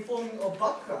help informing of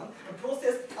background, the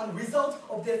process and result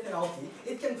of death penalty,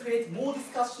 it can create more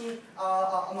discussion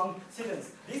among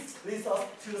citizens. This leads us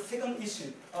to the second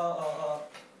issue. How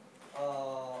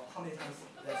many times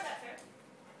Before left? that, sir.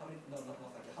 How many? No, not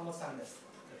like that. How much time left?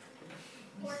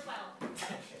 4:12.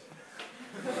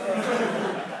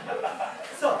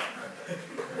 So,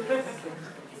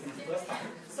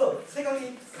 so secondly,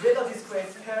 whether this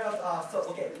creates parent.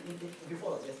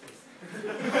 Before that, yes, please.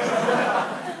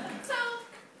 So,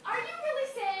 are you really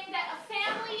saying that a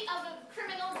family of a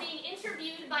criminal being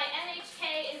interviewed by NHK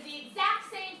is the exact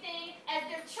same thing as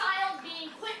their child being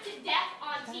put to death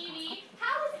on TV?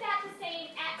 How is that the same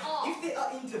at all? If they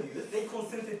are interviewed, they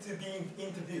consented to being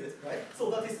interviewed, right? So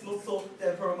that is not so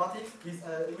problematic.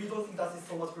 We don't think that is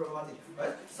so much problematic,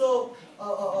 right? So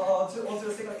on to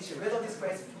the second issue, whether this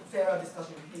creates fairer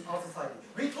discussion in our society.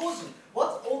 We told you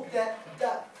what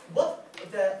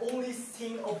the only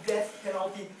scene of death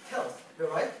penalty tells,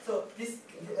 right? So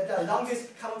the language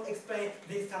cannot explain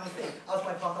this kind of thing, as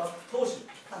my partner told you.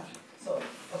 Thank you. So,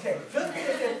 okay, first thing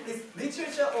I said is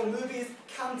literature or movies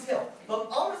can tell,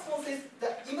 but our response is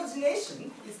that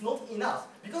imagination is not enough,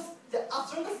 because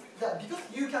because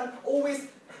you can always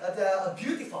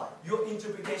beautify your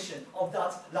interpretation of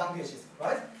that languages,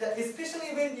 right?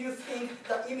 Especially when you think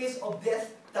the image of death,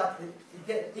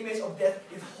 the image of death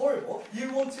is horrible,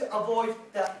 you want to avoid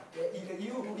that.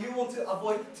 You want to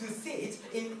avoid to see it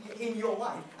in your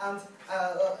mind, and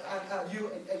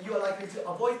you are likely to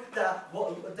avoid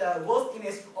the worst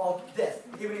image of death,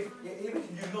 even if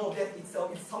you know death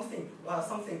itself is something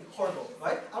horrible,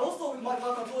 right? And also, my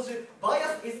partner told you,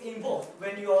 bias is involved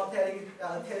when you are telling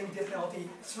death penalty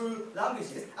through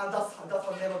languages, and that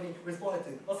has never been responded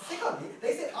to. But secondly,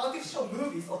 they say artificial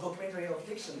movies or documentary or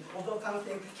fiction or that kind of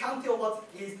thing can tell what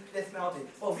is death penalty.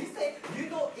 But we say,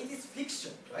 it is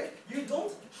fiction, right? You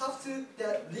don't have to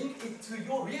link it to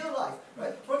your real life,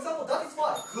 right? For example, that is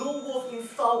why Clone Wars in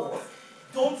Star Wars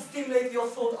don't stimulate your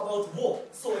thought about war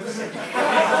so efficiently.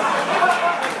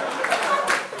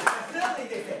 Clearly,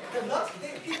 they say that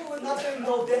people will naturally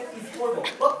know death is horrible.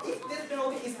 But if death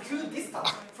penalty is too distant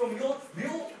from your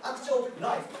real actual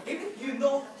life, even if you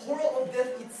know horror of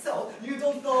death itself, you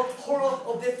don't know horror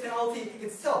of death penalty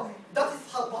itself. That is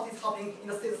what is happening in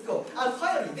the status quo. And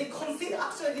finally, they concede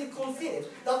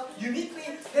that uniquely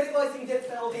televising death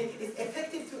penalty is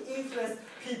effective to influence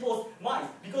people's minds,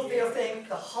 because they are saying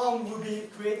the harm will be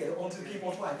created onto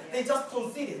people's minds. They just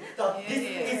conceded that this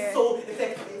is so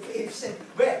efficient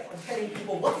way of telling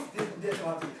people what is death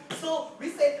penalty. So we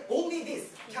say only this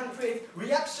can create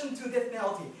reaction to death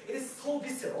penalty. It is so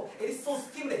visceral, it is so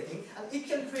stimulating, and it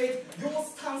can create your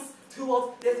stance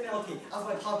towards death penalty, as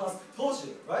my partners told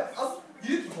you, right? As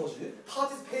Yuki told you,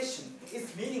 participation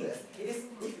is meaningless. If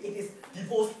it is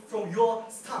divorced from your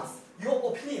stance,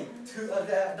 your opinion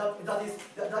that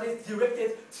is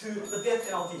directed to the death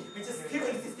penalty, which is still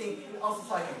existing in our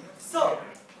society. So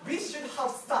we should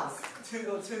have stance to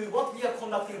what we are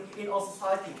conducting in our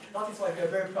society. That is why we are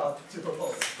very proud to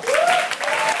propose.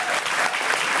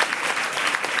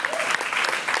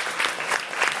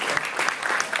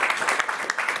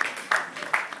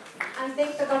 I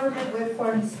thank the government whip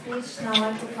for his speech. Now I'd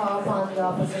like to call upon the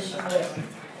opposition whip.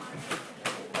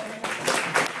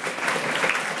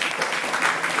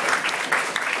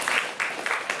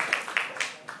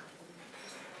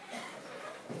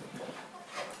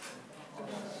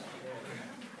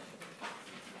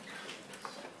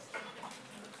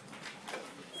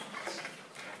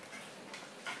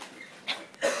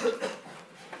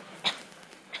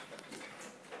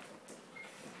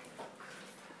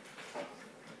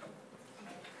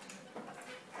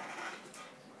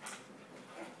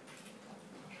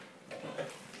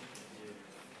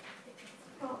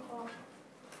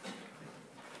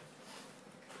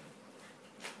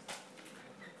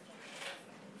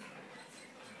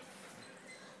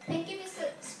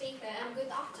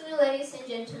 ladies and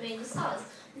gentlemen, the stars.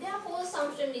 Therefore,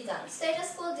 assumption is that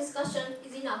status quo discussion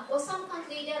is enough. For some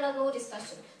countries, there are no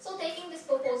discussion. So taking this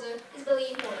proposal is very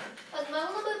important. But my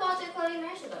honorable particularly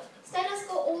mentioned that status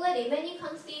quo already many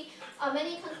countries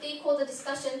call the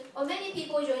discussion, or many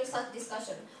people join such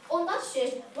discussion. On that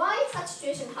situation, why such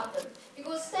situation happened?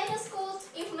 Because status quo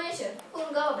information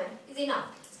from government is enough.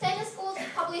 Status quo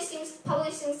publishing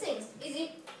things is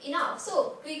enough,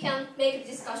 so we can make a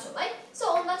discussion, right?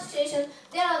 So on that situation,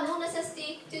 there are no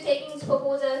necessity to taking this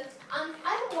proposal. And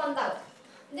I have one doubt.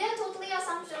 Their totally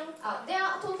assumption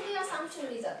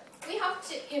is that we have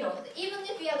to, even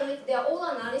if we admit their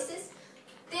own analysis,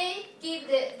 they give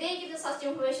the such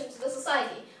information to the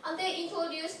society, and they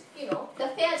introduce, the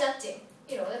fair judging.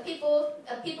 The people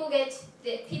get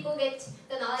the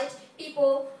knowledge.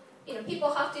 People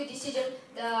have to decision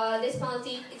this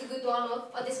penalty is good or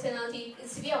not, or this penalty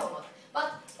is severe or not.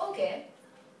 But okay,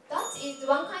 that is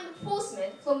one kind of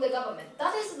enforcement from the government.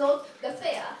 That is not the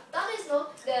fair. That is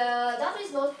not the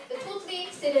totally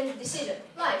student decision,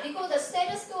 right? Because the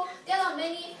status quo, there are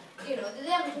many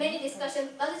discussions.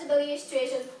 That is a very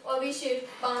situation where we should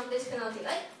ban this penalty,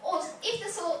 right? Or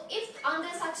if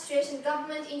under such situation,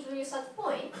 government introduce such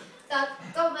point that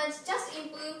government just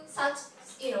improve such,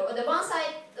 the one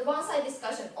side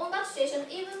discussion on that situation,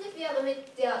 even if we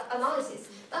admit their analysis,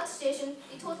 that situation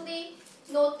is totally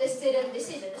not the student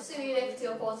decision, so we have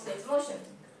to oppose this motion.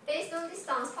 Based on this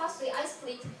stance, firstly, I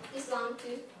split this one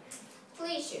to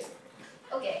three issues.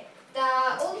 Okay, the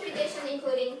all limitation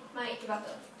including my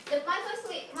rebuttal.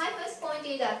 My first point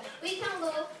is that we can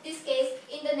law this case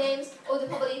in the names of the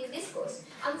public discourse.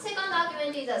 And second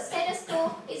argument is that status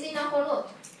quo is enough or not.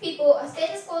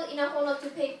 Status quo enough or not to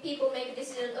people make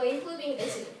decisions or improving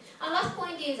decisions. And last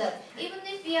point is that even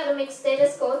if we admit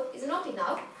status quo is not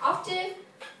enough, after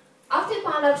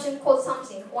plan option called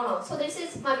something or not. So this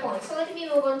is my point. So let me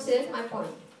move on to my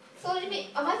point. So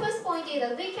my first point is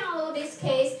that we can law this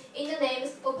case in the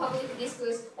names of public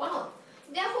discourse or not.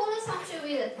 Therefore, the assumption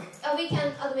is that we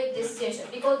can admit this situation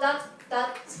because that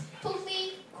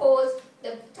totally cause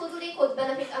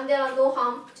benefit and there are no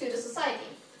harm to the society.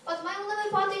 But my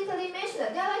honorable particularly mentioned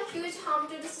that there are huge harm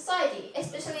to the society,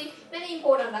 especially many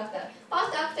important factors.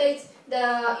 First factor is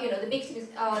the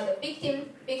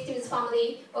victim's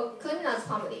family or criminal's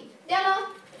family. There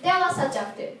are such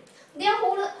actors. Their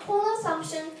whole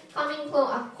assumption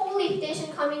whole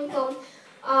limitation coming from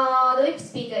the web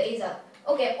speaker is that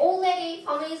okay, already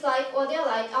families' life or their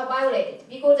life are violated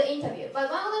because of the interview. But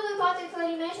my honorable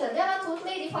particularly mentioned that there are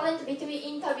totally different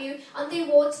between interview and they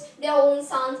watch their own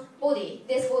son's body,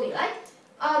 right?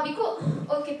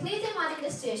 Please imagine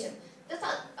the situation.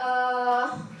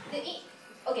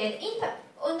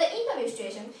 On the interview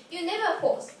situation, you never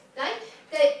force, right?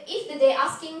 If they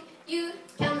asking, you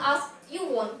can ask, you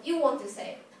want to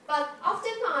say. But after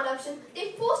plan adoption,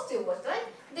 they forced to watch, right?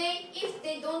 If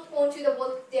they don't want to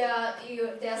watch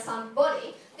their son's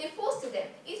body, they force to them.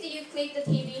 If you click the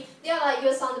TV, they are like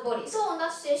your son's body. So on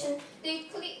that situation, they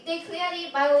clearly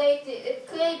violate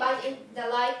the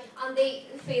life and they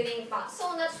feeling bad. So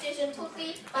on that situation,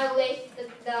 totally violate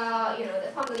the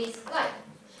family's life.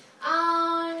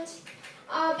 And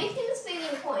victims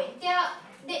feeling point,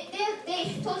 they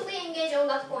totally engage on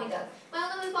that point. My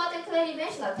honorable partner clearly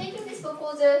mentioned that taking this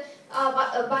proposal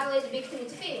violates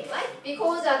victim's feeling, right?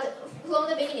 Because that from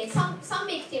the beginning, some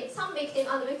victim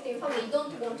and the victim family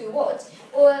don't want to watch,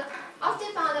 or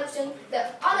after plan adoption, the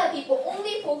other people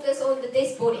only focus on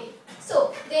this body.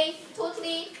 So they don't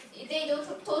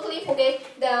totally forget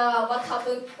what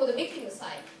happened for the victim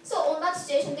side. So on that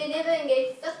situation, they never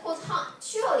engage. That cause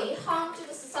surely harm to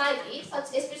the society,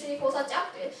 especially for such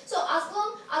actors. So as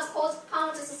long as cause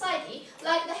harm to society,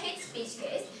 like the hate speech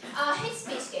case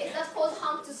that cause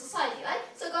harm to society, right?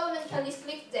 So government can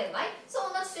restrict them, right? So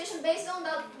on that situation, based on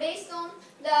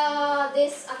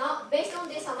this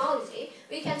analogy,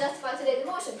 we can justify today's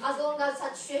motion as long as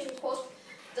such situation cause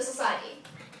the society.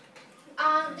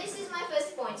 This is my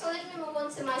first point. So let me move on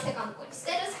to my second point.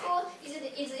 Status quo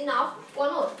is enough or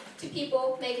not to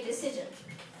people make a decision.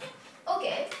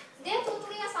 Okay, their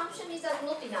totally assumption is that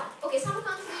not enough. Okay, some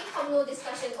countries have no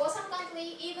discussion, or some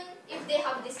countries even if they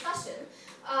have discussion,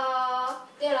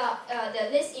 there are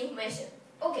less information.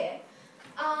 Okay,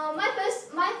 my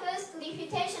first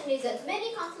refutation is that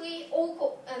many countries,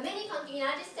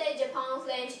 United States, Japan,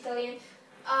 French, Italian,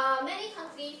 many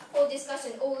countries hold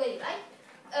discussion already, right?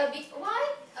 Why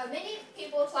many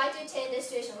people try to change the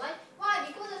situation, right? Why?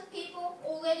 Because the people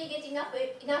already get enough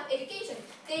education.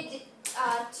 They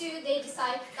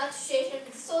decide that situation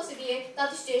is so severe,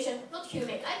 that situation not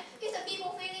human, right? If the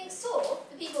people feeling so,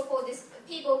 the people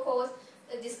cause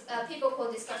people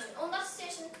call discussion. On that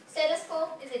situation, status quo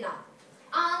is enough.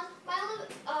 And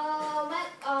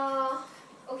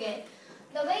okay,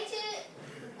 the way to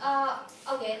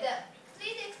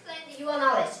please explain your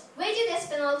knowledge. Wage death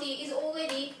penalty is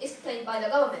already explained by the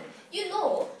government. You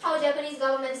know how Japanese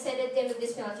government sentenced them to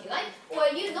this penalty, right? Or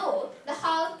you know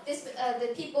how the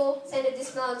people sentenced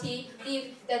this penalty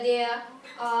live their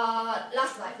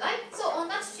last life, right? So on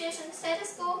that situation,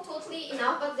 status quo totally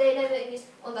enough, but they never finished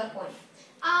on that point.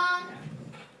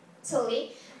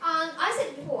 And I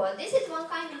said before, this is one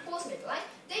kind of enforcement, right?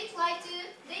 They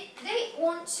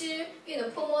want to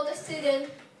promote the student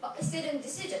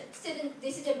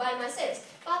decision by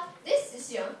myself. But this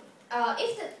decision,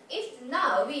 if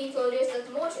now we introduce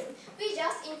the motion, we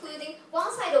just including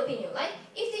one side opinion, right?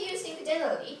 If you think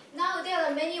generally, now there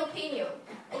are many opinions.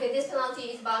 Okay, this penalty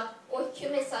is bad, or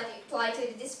human side apply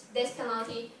to this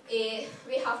penalty,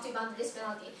 we have to ban this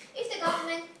penalty. If the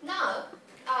government now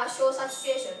show such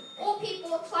situation, or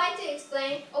people try to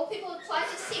explain, or people try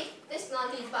to see this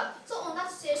penalty is bad. So on that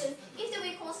situation, if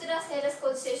we consider status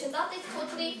quo situation, that is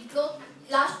totally not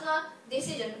rational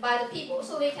decision by the people,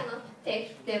 so we cannot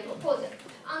take their proposal.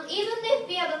 And even if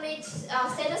we admit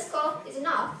status quo is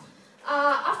enough,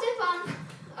 after pan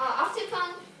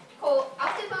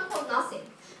called nothing.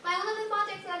 My honorable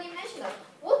party clearly mentioned that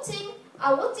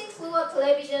watching through a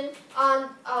television and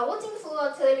watching through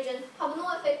a television have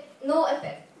no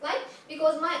effect, right?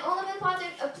 Because my honorable party,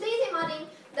 please imagine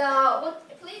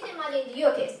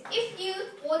your case. If you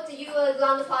watch your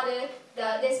grandfather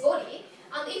dead body,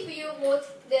 and if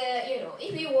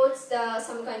you watch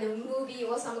some kind of movie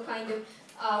or some kind of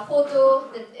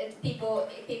photo that people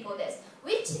death,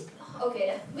 which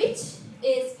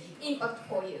is impact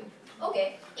for you?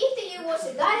 Okay, if you watch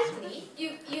it directly,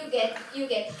 you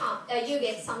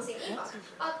get something impact.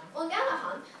 But on the other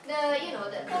hand,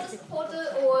 the photo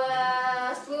or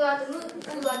throughout the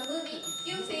movie,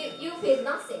 you feel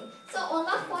nothing. So on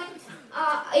that point,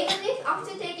 even if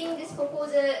after taking this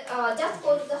proposal, just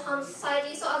go to the harm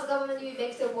society, so as government we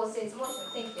beg to oppose this motion.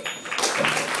 Thank you.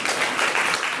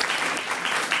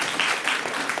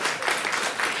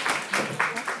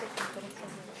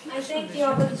 I thank the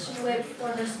opposition whip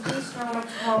for their speech. Now I'd like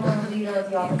to call on the leader of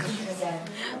the opposition again.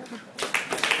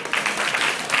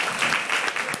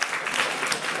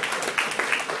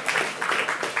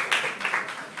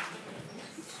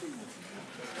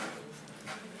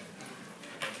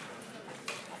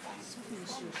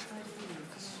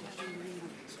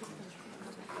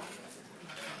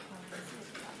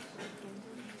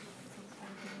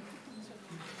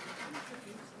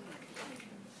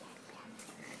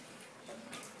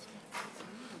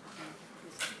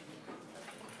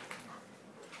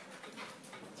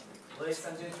 Ladies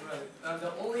and gentlemen,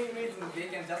 the only reason they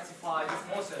can justify this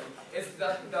motion is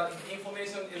that the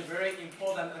information is very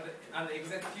important and the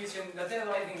execution, the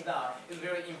televising that is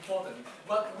very important.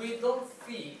 But we don't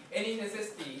see any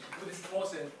necessity with this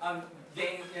motion and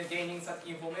gaining such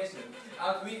information.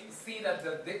 And we see that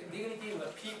the dignity of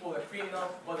the people, the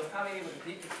criminal, or the family of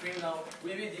the criminal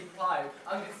will be deprived.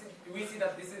 And we see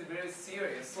that this is very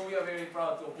serious, so we are very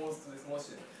proud to oppose to this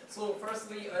motion. So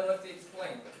firstly, I'd like to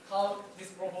explain how this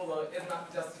proposal is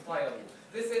not justifiable.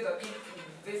 They say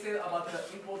about the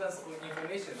importance of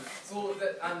information. So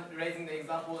I'm raising the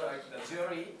example like the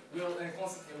jury will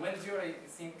when jury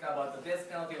think about the death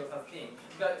penalty or something,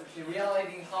 that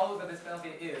realizing how the death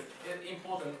penalty is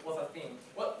important was a thing.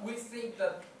 But we think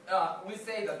that we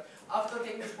say that after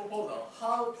taking this proposal,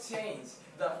 how change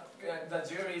the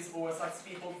juries or such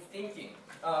people's thinking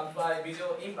by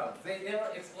visual impact. They never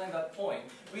explain that point.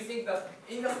 We think that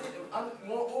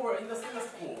moreover in the status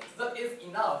quo, that is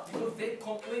enough because they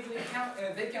completely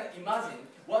can imagine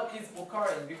what is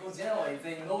occurring because generally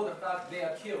they know the fact they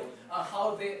are killed,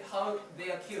 how they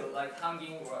are killed, like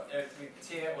hanging or electric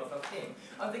chair or something,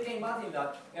 and they can imagine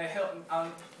that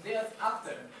there's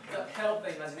actor that help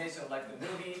the imagination, like the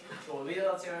movie or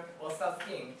literature or such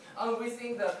thing. And we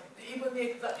think that even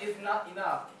if that is not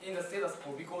enough in the status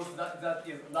quo because that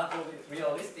is not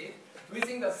realistic, we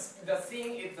think that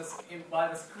seeing it by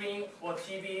the screen or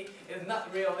TV is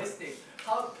not realistic.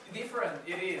 How different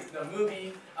it is, the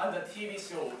movie and the TV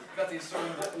show that is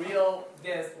showing the real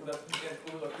death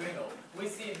of the criminal. We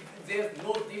see there's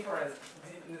no difference,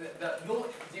 no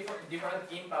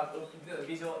different impact of the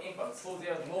visual impact, so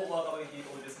there's no workability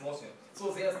of this motion.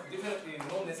 So there's definitely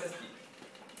no necessity.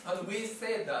 And we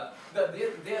say that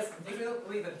there's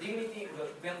definitely the dignity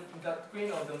of the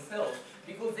criminal themselves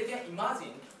because they can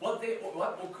imagine what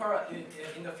occur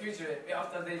in the future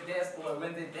after their death or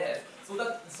when they death. So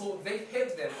so they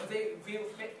hate them, they feel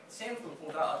shameful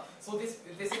for that. So this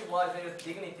is why there is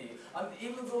dignity. And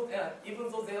even though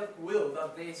they will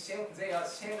that they are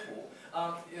shameful,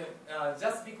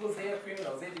 just because they are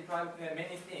criminals, they deprive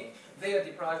many things. They are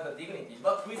deprived of dignity.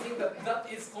 But we think that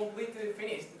is completely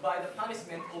finished by the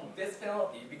punishment of death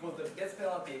penalty, because the death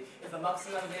penalty is the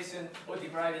maximization of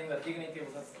depriving the dignity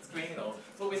of the criminals.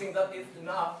 So we think that is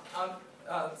enough.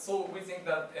 So we think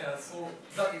that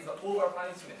that is the over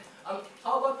punishment.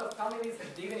 How about the family's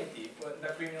dignity, for the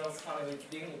criminal's family's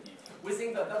dignity? We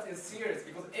think that is serious,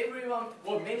 because everyone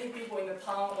or many people in the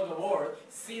town or the world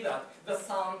see that the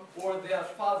son or their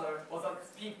father or the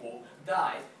people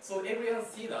died. So everyone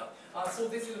see that. So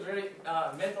this is very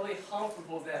mentally harmful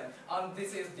for them, and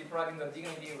this is depriving the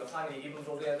dignity of the family, even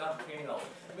though they are not criminals.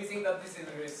 We think that this is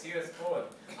a very serious problem.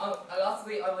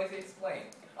 Lastly, I'd like to explain.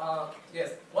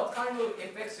 Yes, what kind of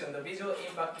infection the visual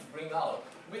impact bring out?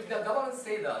 With the government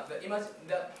say that the impact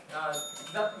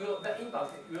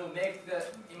will make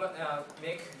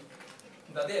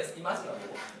the death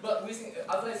imaginable. But we think,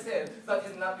 as I said, that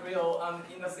is not real, and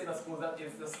in the status quo that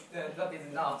is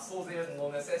enough. So there is no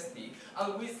necessity.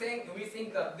 And we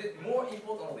think that more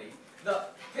importantly, the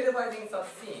televising such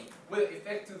scene will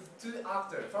affect two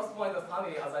actors. First one, the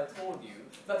family, as I told you,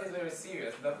 that is very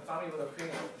serious. The family of the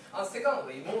criminal. And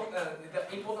secondly, the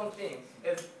important thing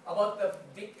is about the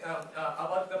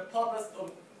purpose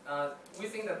of. We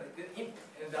think that the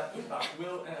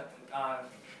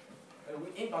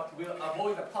impact will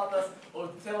avoid the purpose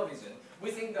of television. We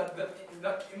think that the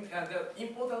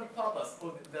important purpose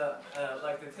of the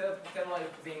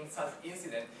televising such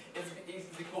incident is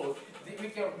because we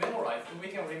can memorize and we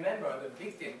can remember the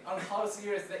victim and how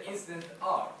serious the incident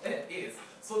is.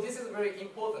 So this is very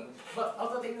important. But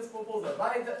after taking this proposal,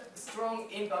 by the strong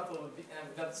impact of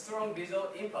the strong visual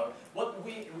impact, what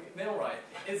we memorize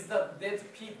is the dead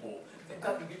people.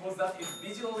 Because that is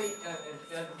visually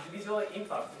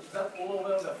impact, that all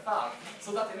over the fact,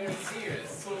 so that is very serious.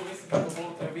 So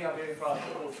we are very proud to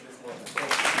host this one.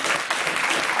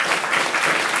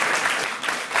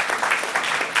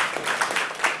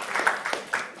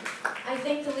 I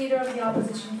thank the leader of the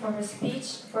opposition for his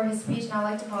speech, and I'd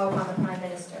like to call upon the Prime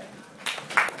Minister.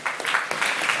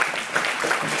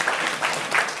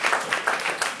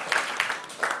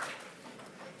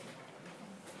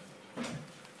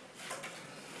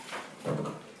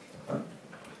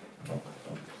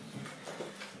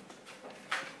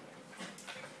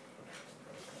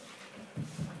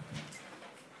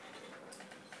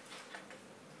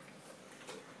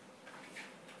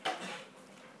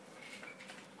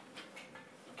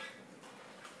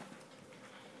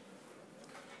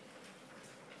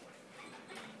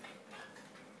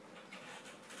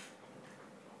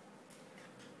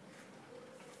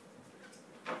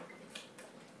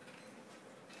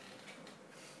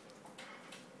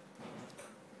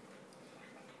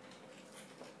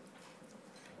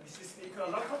 Mr. Speaker,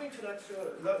 lack of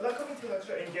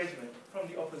intellectual engagement from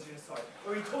the opposition side.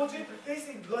 But we told you this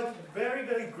is very,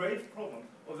 very grave problem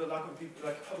of the lack of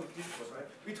public discourse, right?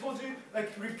 We told you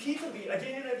repeatedly,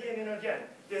 again and again and again,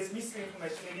 there's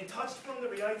misinformation and detached from the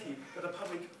reality that the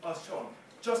public are shown.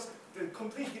 Just the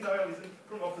complete denialism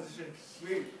from opposition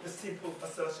with the simple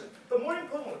assertion. But more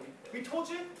importantly, we told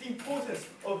you the importance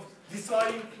of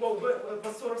deciding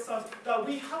what sort of stance that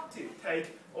we have to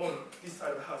take on this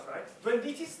side of the house, right? When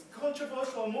it is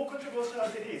controversial, more controversial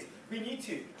as it is, we need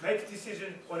to make a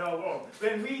decision on our own.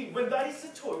 When that is the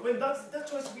choice, when that's the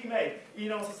choice we made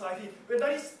in our society, when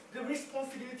that is the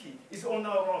responsibility is on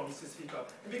our own, Mr. Speaker.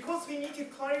 And because we need to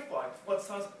clarify what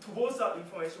stands towards that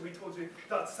information, we told you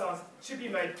that stance should be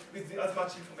made with as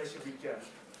much information we can.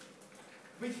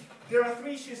 There are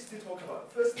three issues to talk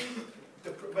about. Firstly,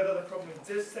 whether the problem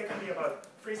exists. Secondly, about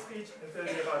free speech. And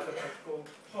thirdly, about the practical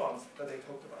harms that they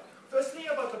talked about. Firstly,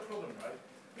 about the problem, right?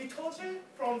 We told you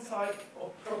from side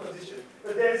of proposition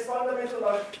that there is fundamental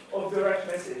lack of direct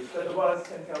message that the world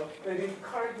can tell that the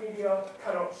current media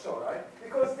cannot show, right?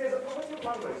 Because there's a property of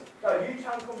language that you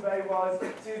can convey words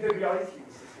to the reality,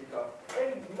 Mr. Speaker.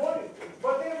 And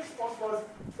what their response was,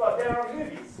 but there are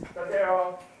movies, that there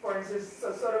are, for instance,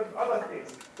 sort of other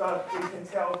things that they can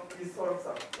tell this sort of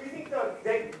stuff. We think that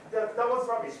that was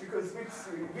rubbish because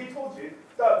we told you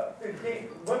that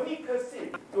when we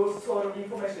perceive those sort of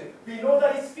information, we know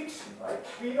that it's fiction, right?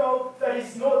 We know that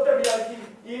it's not the reality,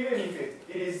 even if it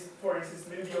is, for instance,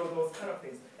 movie or those kind of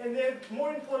things. And then,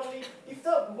 more importantly, if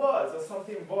that was or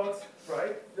something works,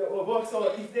 right, or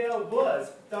if there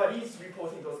was that is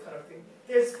reporting those kind of things,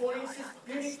 there's, for instance,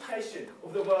 unification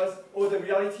of the words or the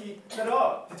reality that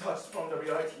are detached from the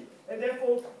reality. And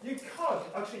therefore, you can't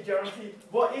actually guarantee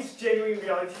what is genuine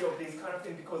reality of these kind of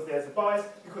things because there's a bias,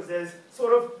 because there's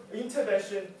sort of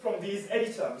intervention from these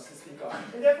editors, Mr. Speaker.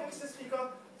 And therefore, Mr.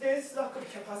 Speaker, there's lack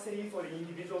of capacity for the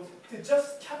individual to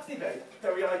just captivate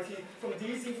the reality from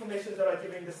these information that are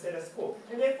given the status quo.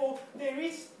 And therefore, there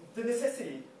is the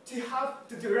necessity to have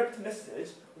the direct message,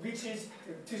 which is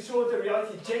to show the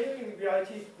reality, genuine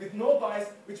reality, with no bias,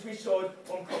 which we showed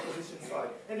on proposition side.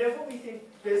 And therefore, we think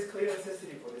there's clear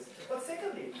necessity for this. But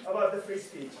secondly, about the free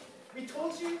speech. We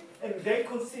told you, and they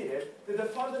considered, that the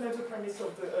fundamental premise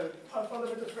of the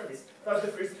that the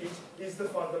free speech is the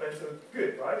fundamental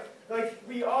good, right? Like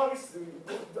we are,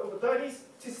 that is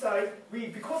to say,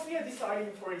 because we are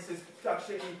deciding, for instance, to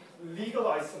actually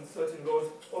legalize some certain laws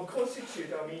or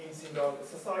constitute our meanings in the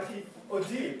society, or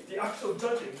do the actual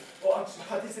judging or actually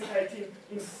participating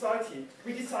in society,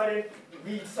 we decided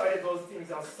those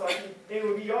things as society,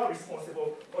 and we are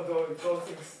responsible for those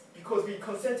things because we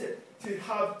consented to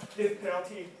have death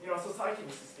penalty in our society,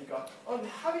 Mr. Speaker. On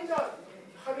having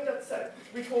that said,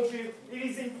 we told you it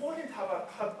is important to have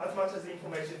as much as the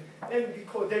information, and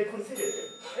because they considered it.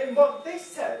 And what they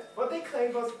said, what they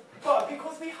claimed was, but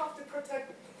because we have to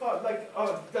protect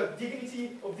the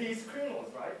dignity of these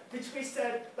criminals, right? Which we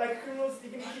said, like criminals'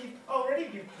 dignity are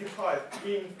already deprived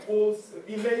in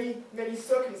many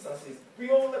circumstances. We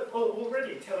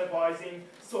already televising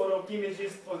sort of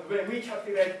images when we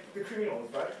captivate the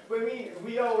criminals, right? When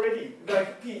we are already,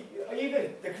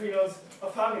 even the criminals'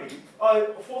 family are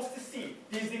forced to see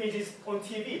these images on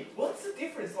TV. What's the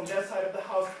difference on their side of the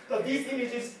house that these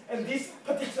images and this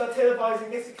particular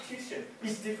televising execution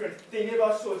is different? They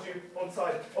never showed you on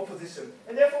side opposition.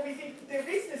 And therefore we think there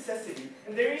is necessity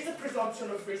and there is a presumption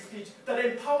of free speech that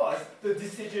empowers the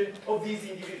decision of these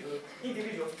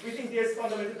individuals. We think there's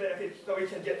fundamental benefit that we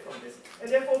can get from this.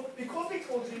 And therefore, because we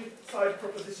told you side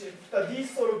proposition that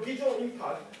these sort of visual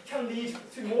impact can lead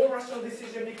to more rational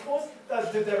decision because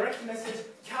that the direct message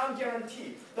can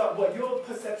guarantee that what your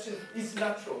perception is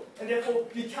natural. And therefore,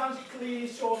 you can clearly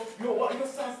show what your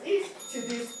stance is to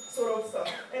this sort of stuff.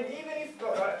 And even if,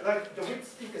 like the whip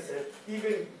speaker said,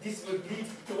 even this would lead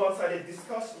to one-sided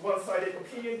discussion, one-sided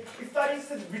opinion, if that is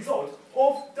the result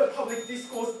of the public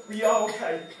discourse, we are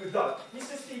okay with that.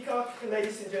 Mr. Speaker and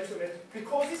ladies and gentlemen,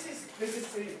 because this is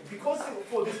necessary, because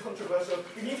for this controversial,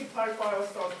 we need to clarify our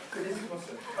stance to this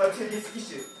question, to this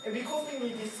issue. And because we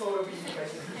need this sort of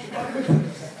information,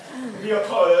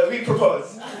 we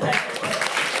propose.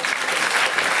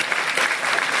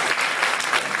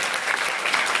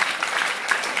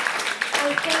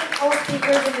 I thank all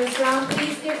speakers in this round.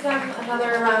 Please give them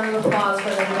another round of applause for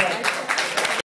their work.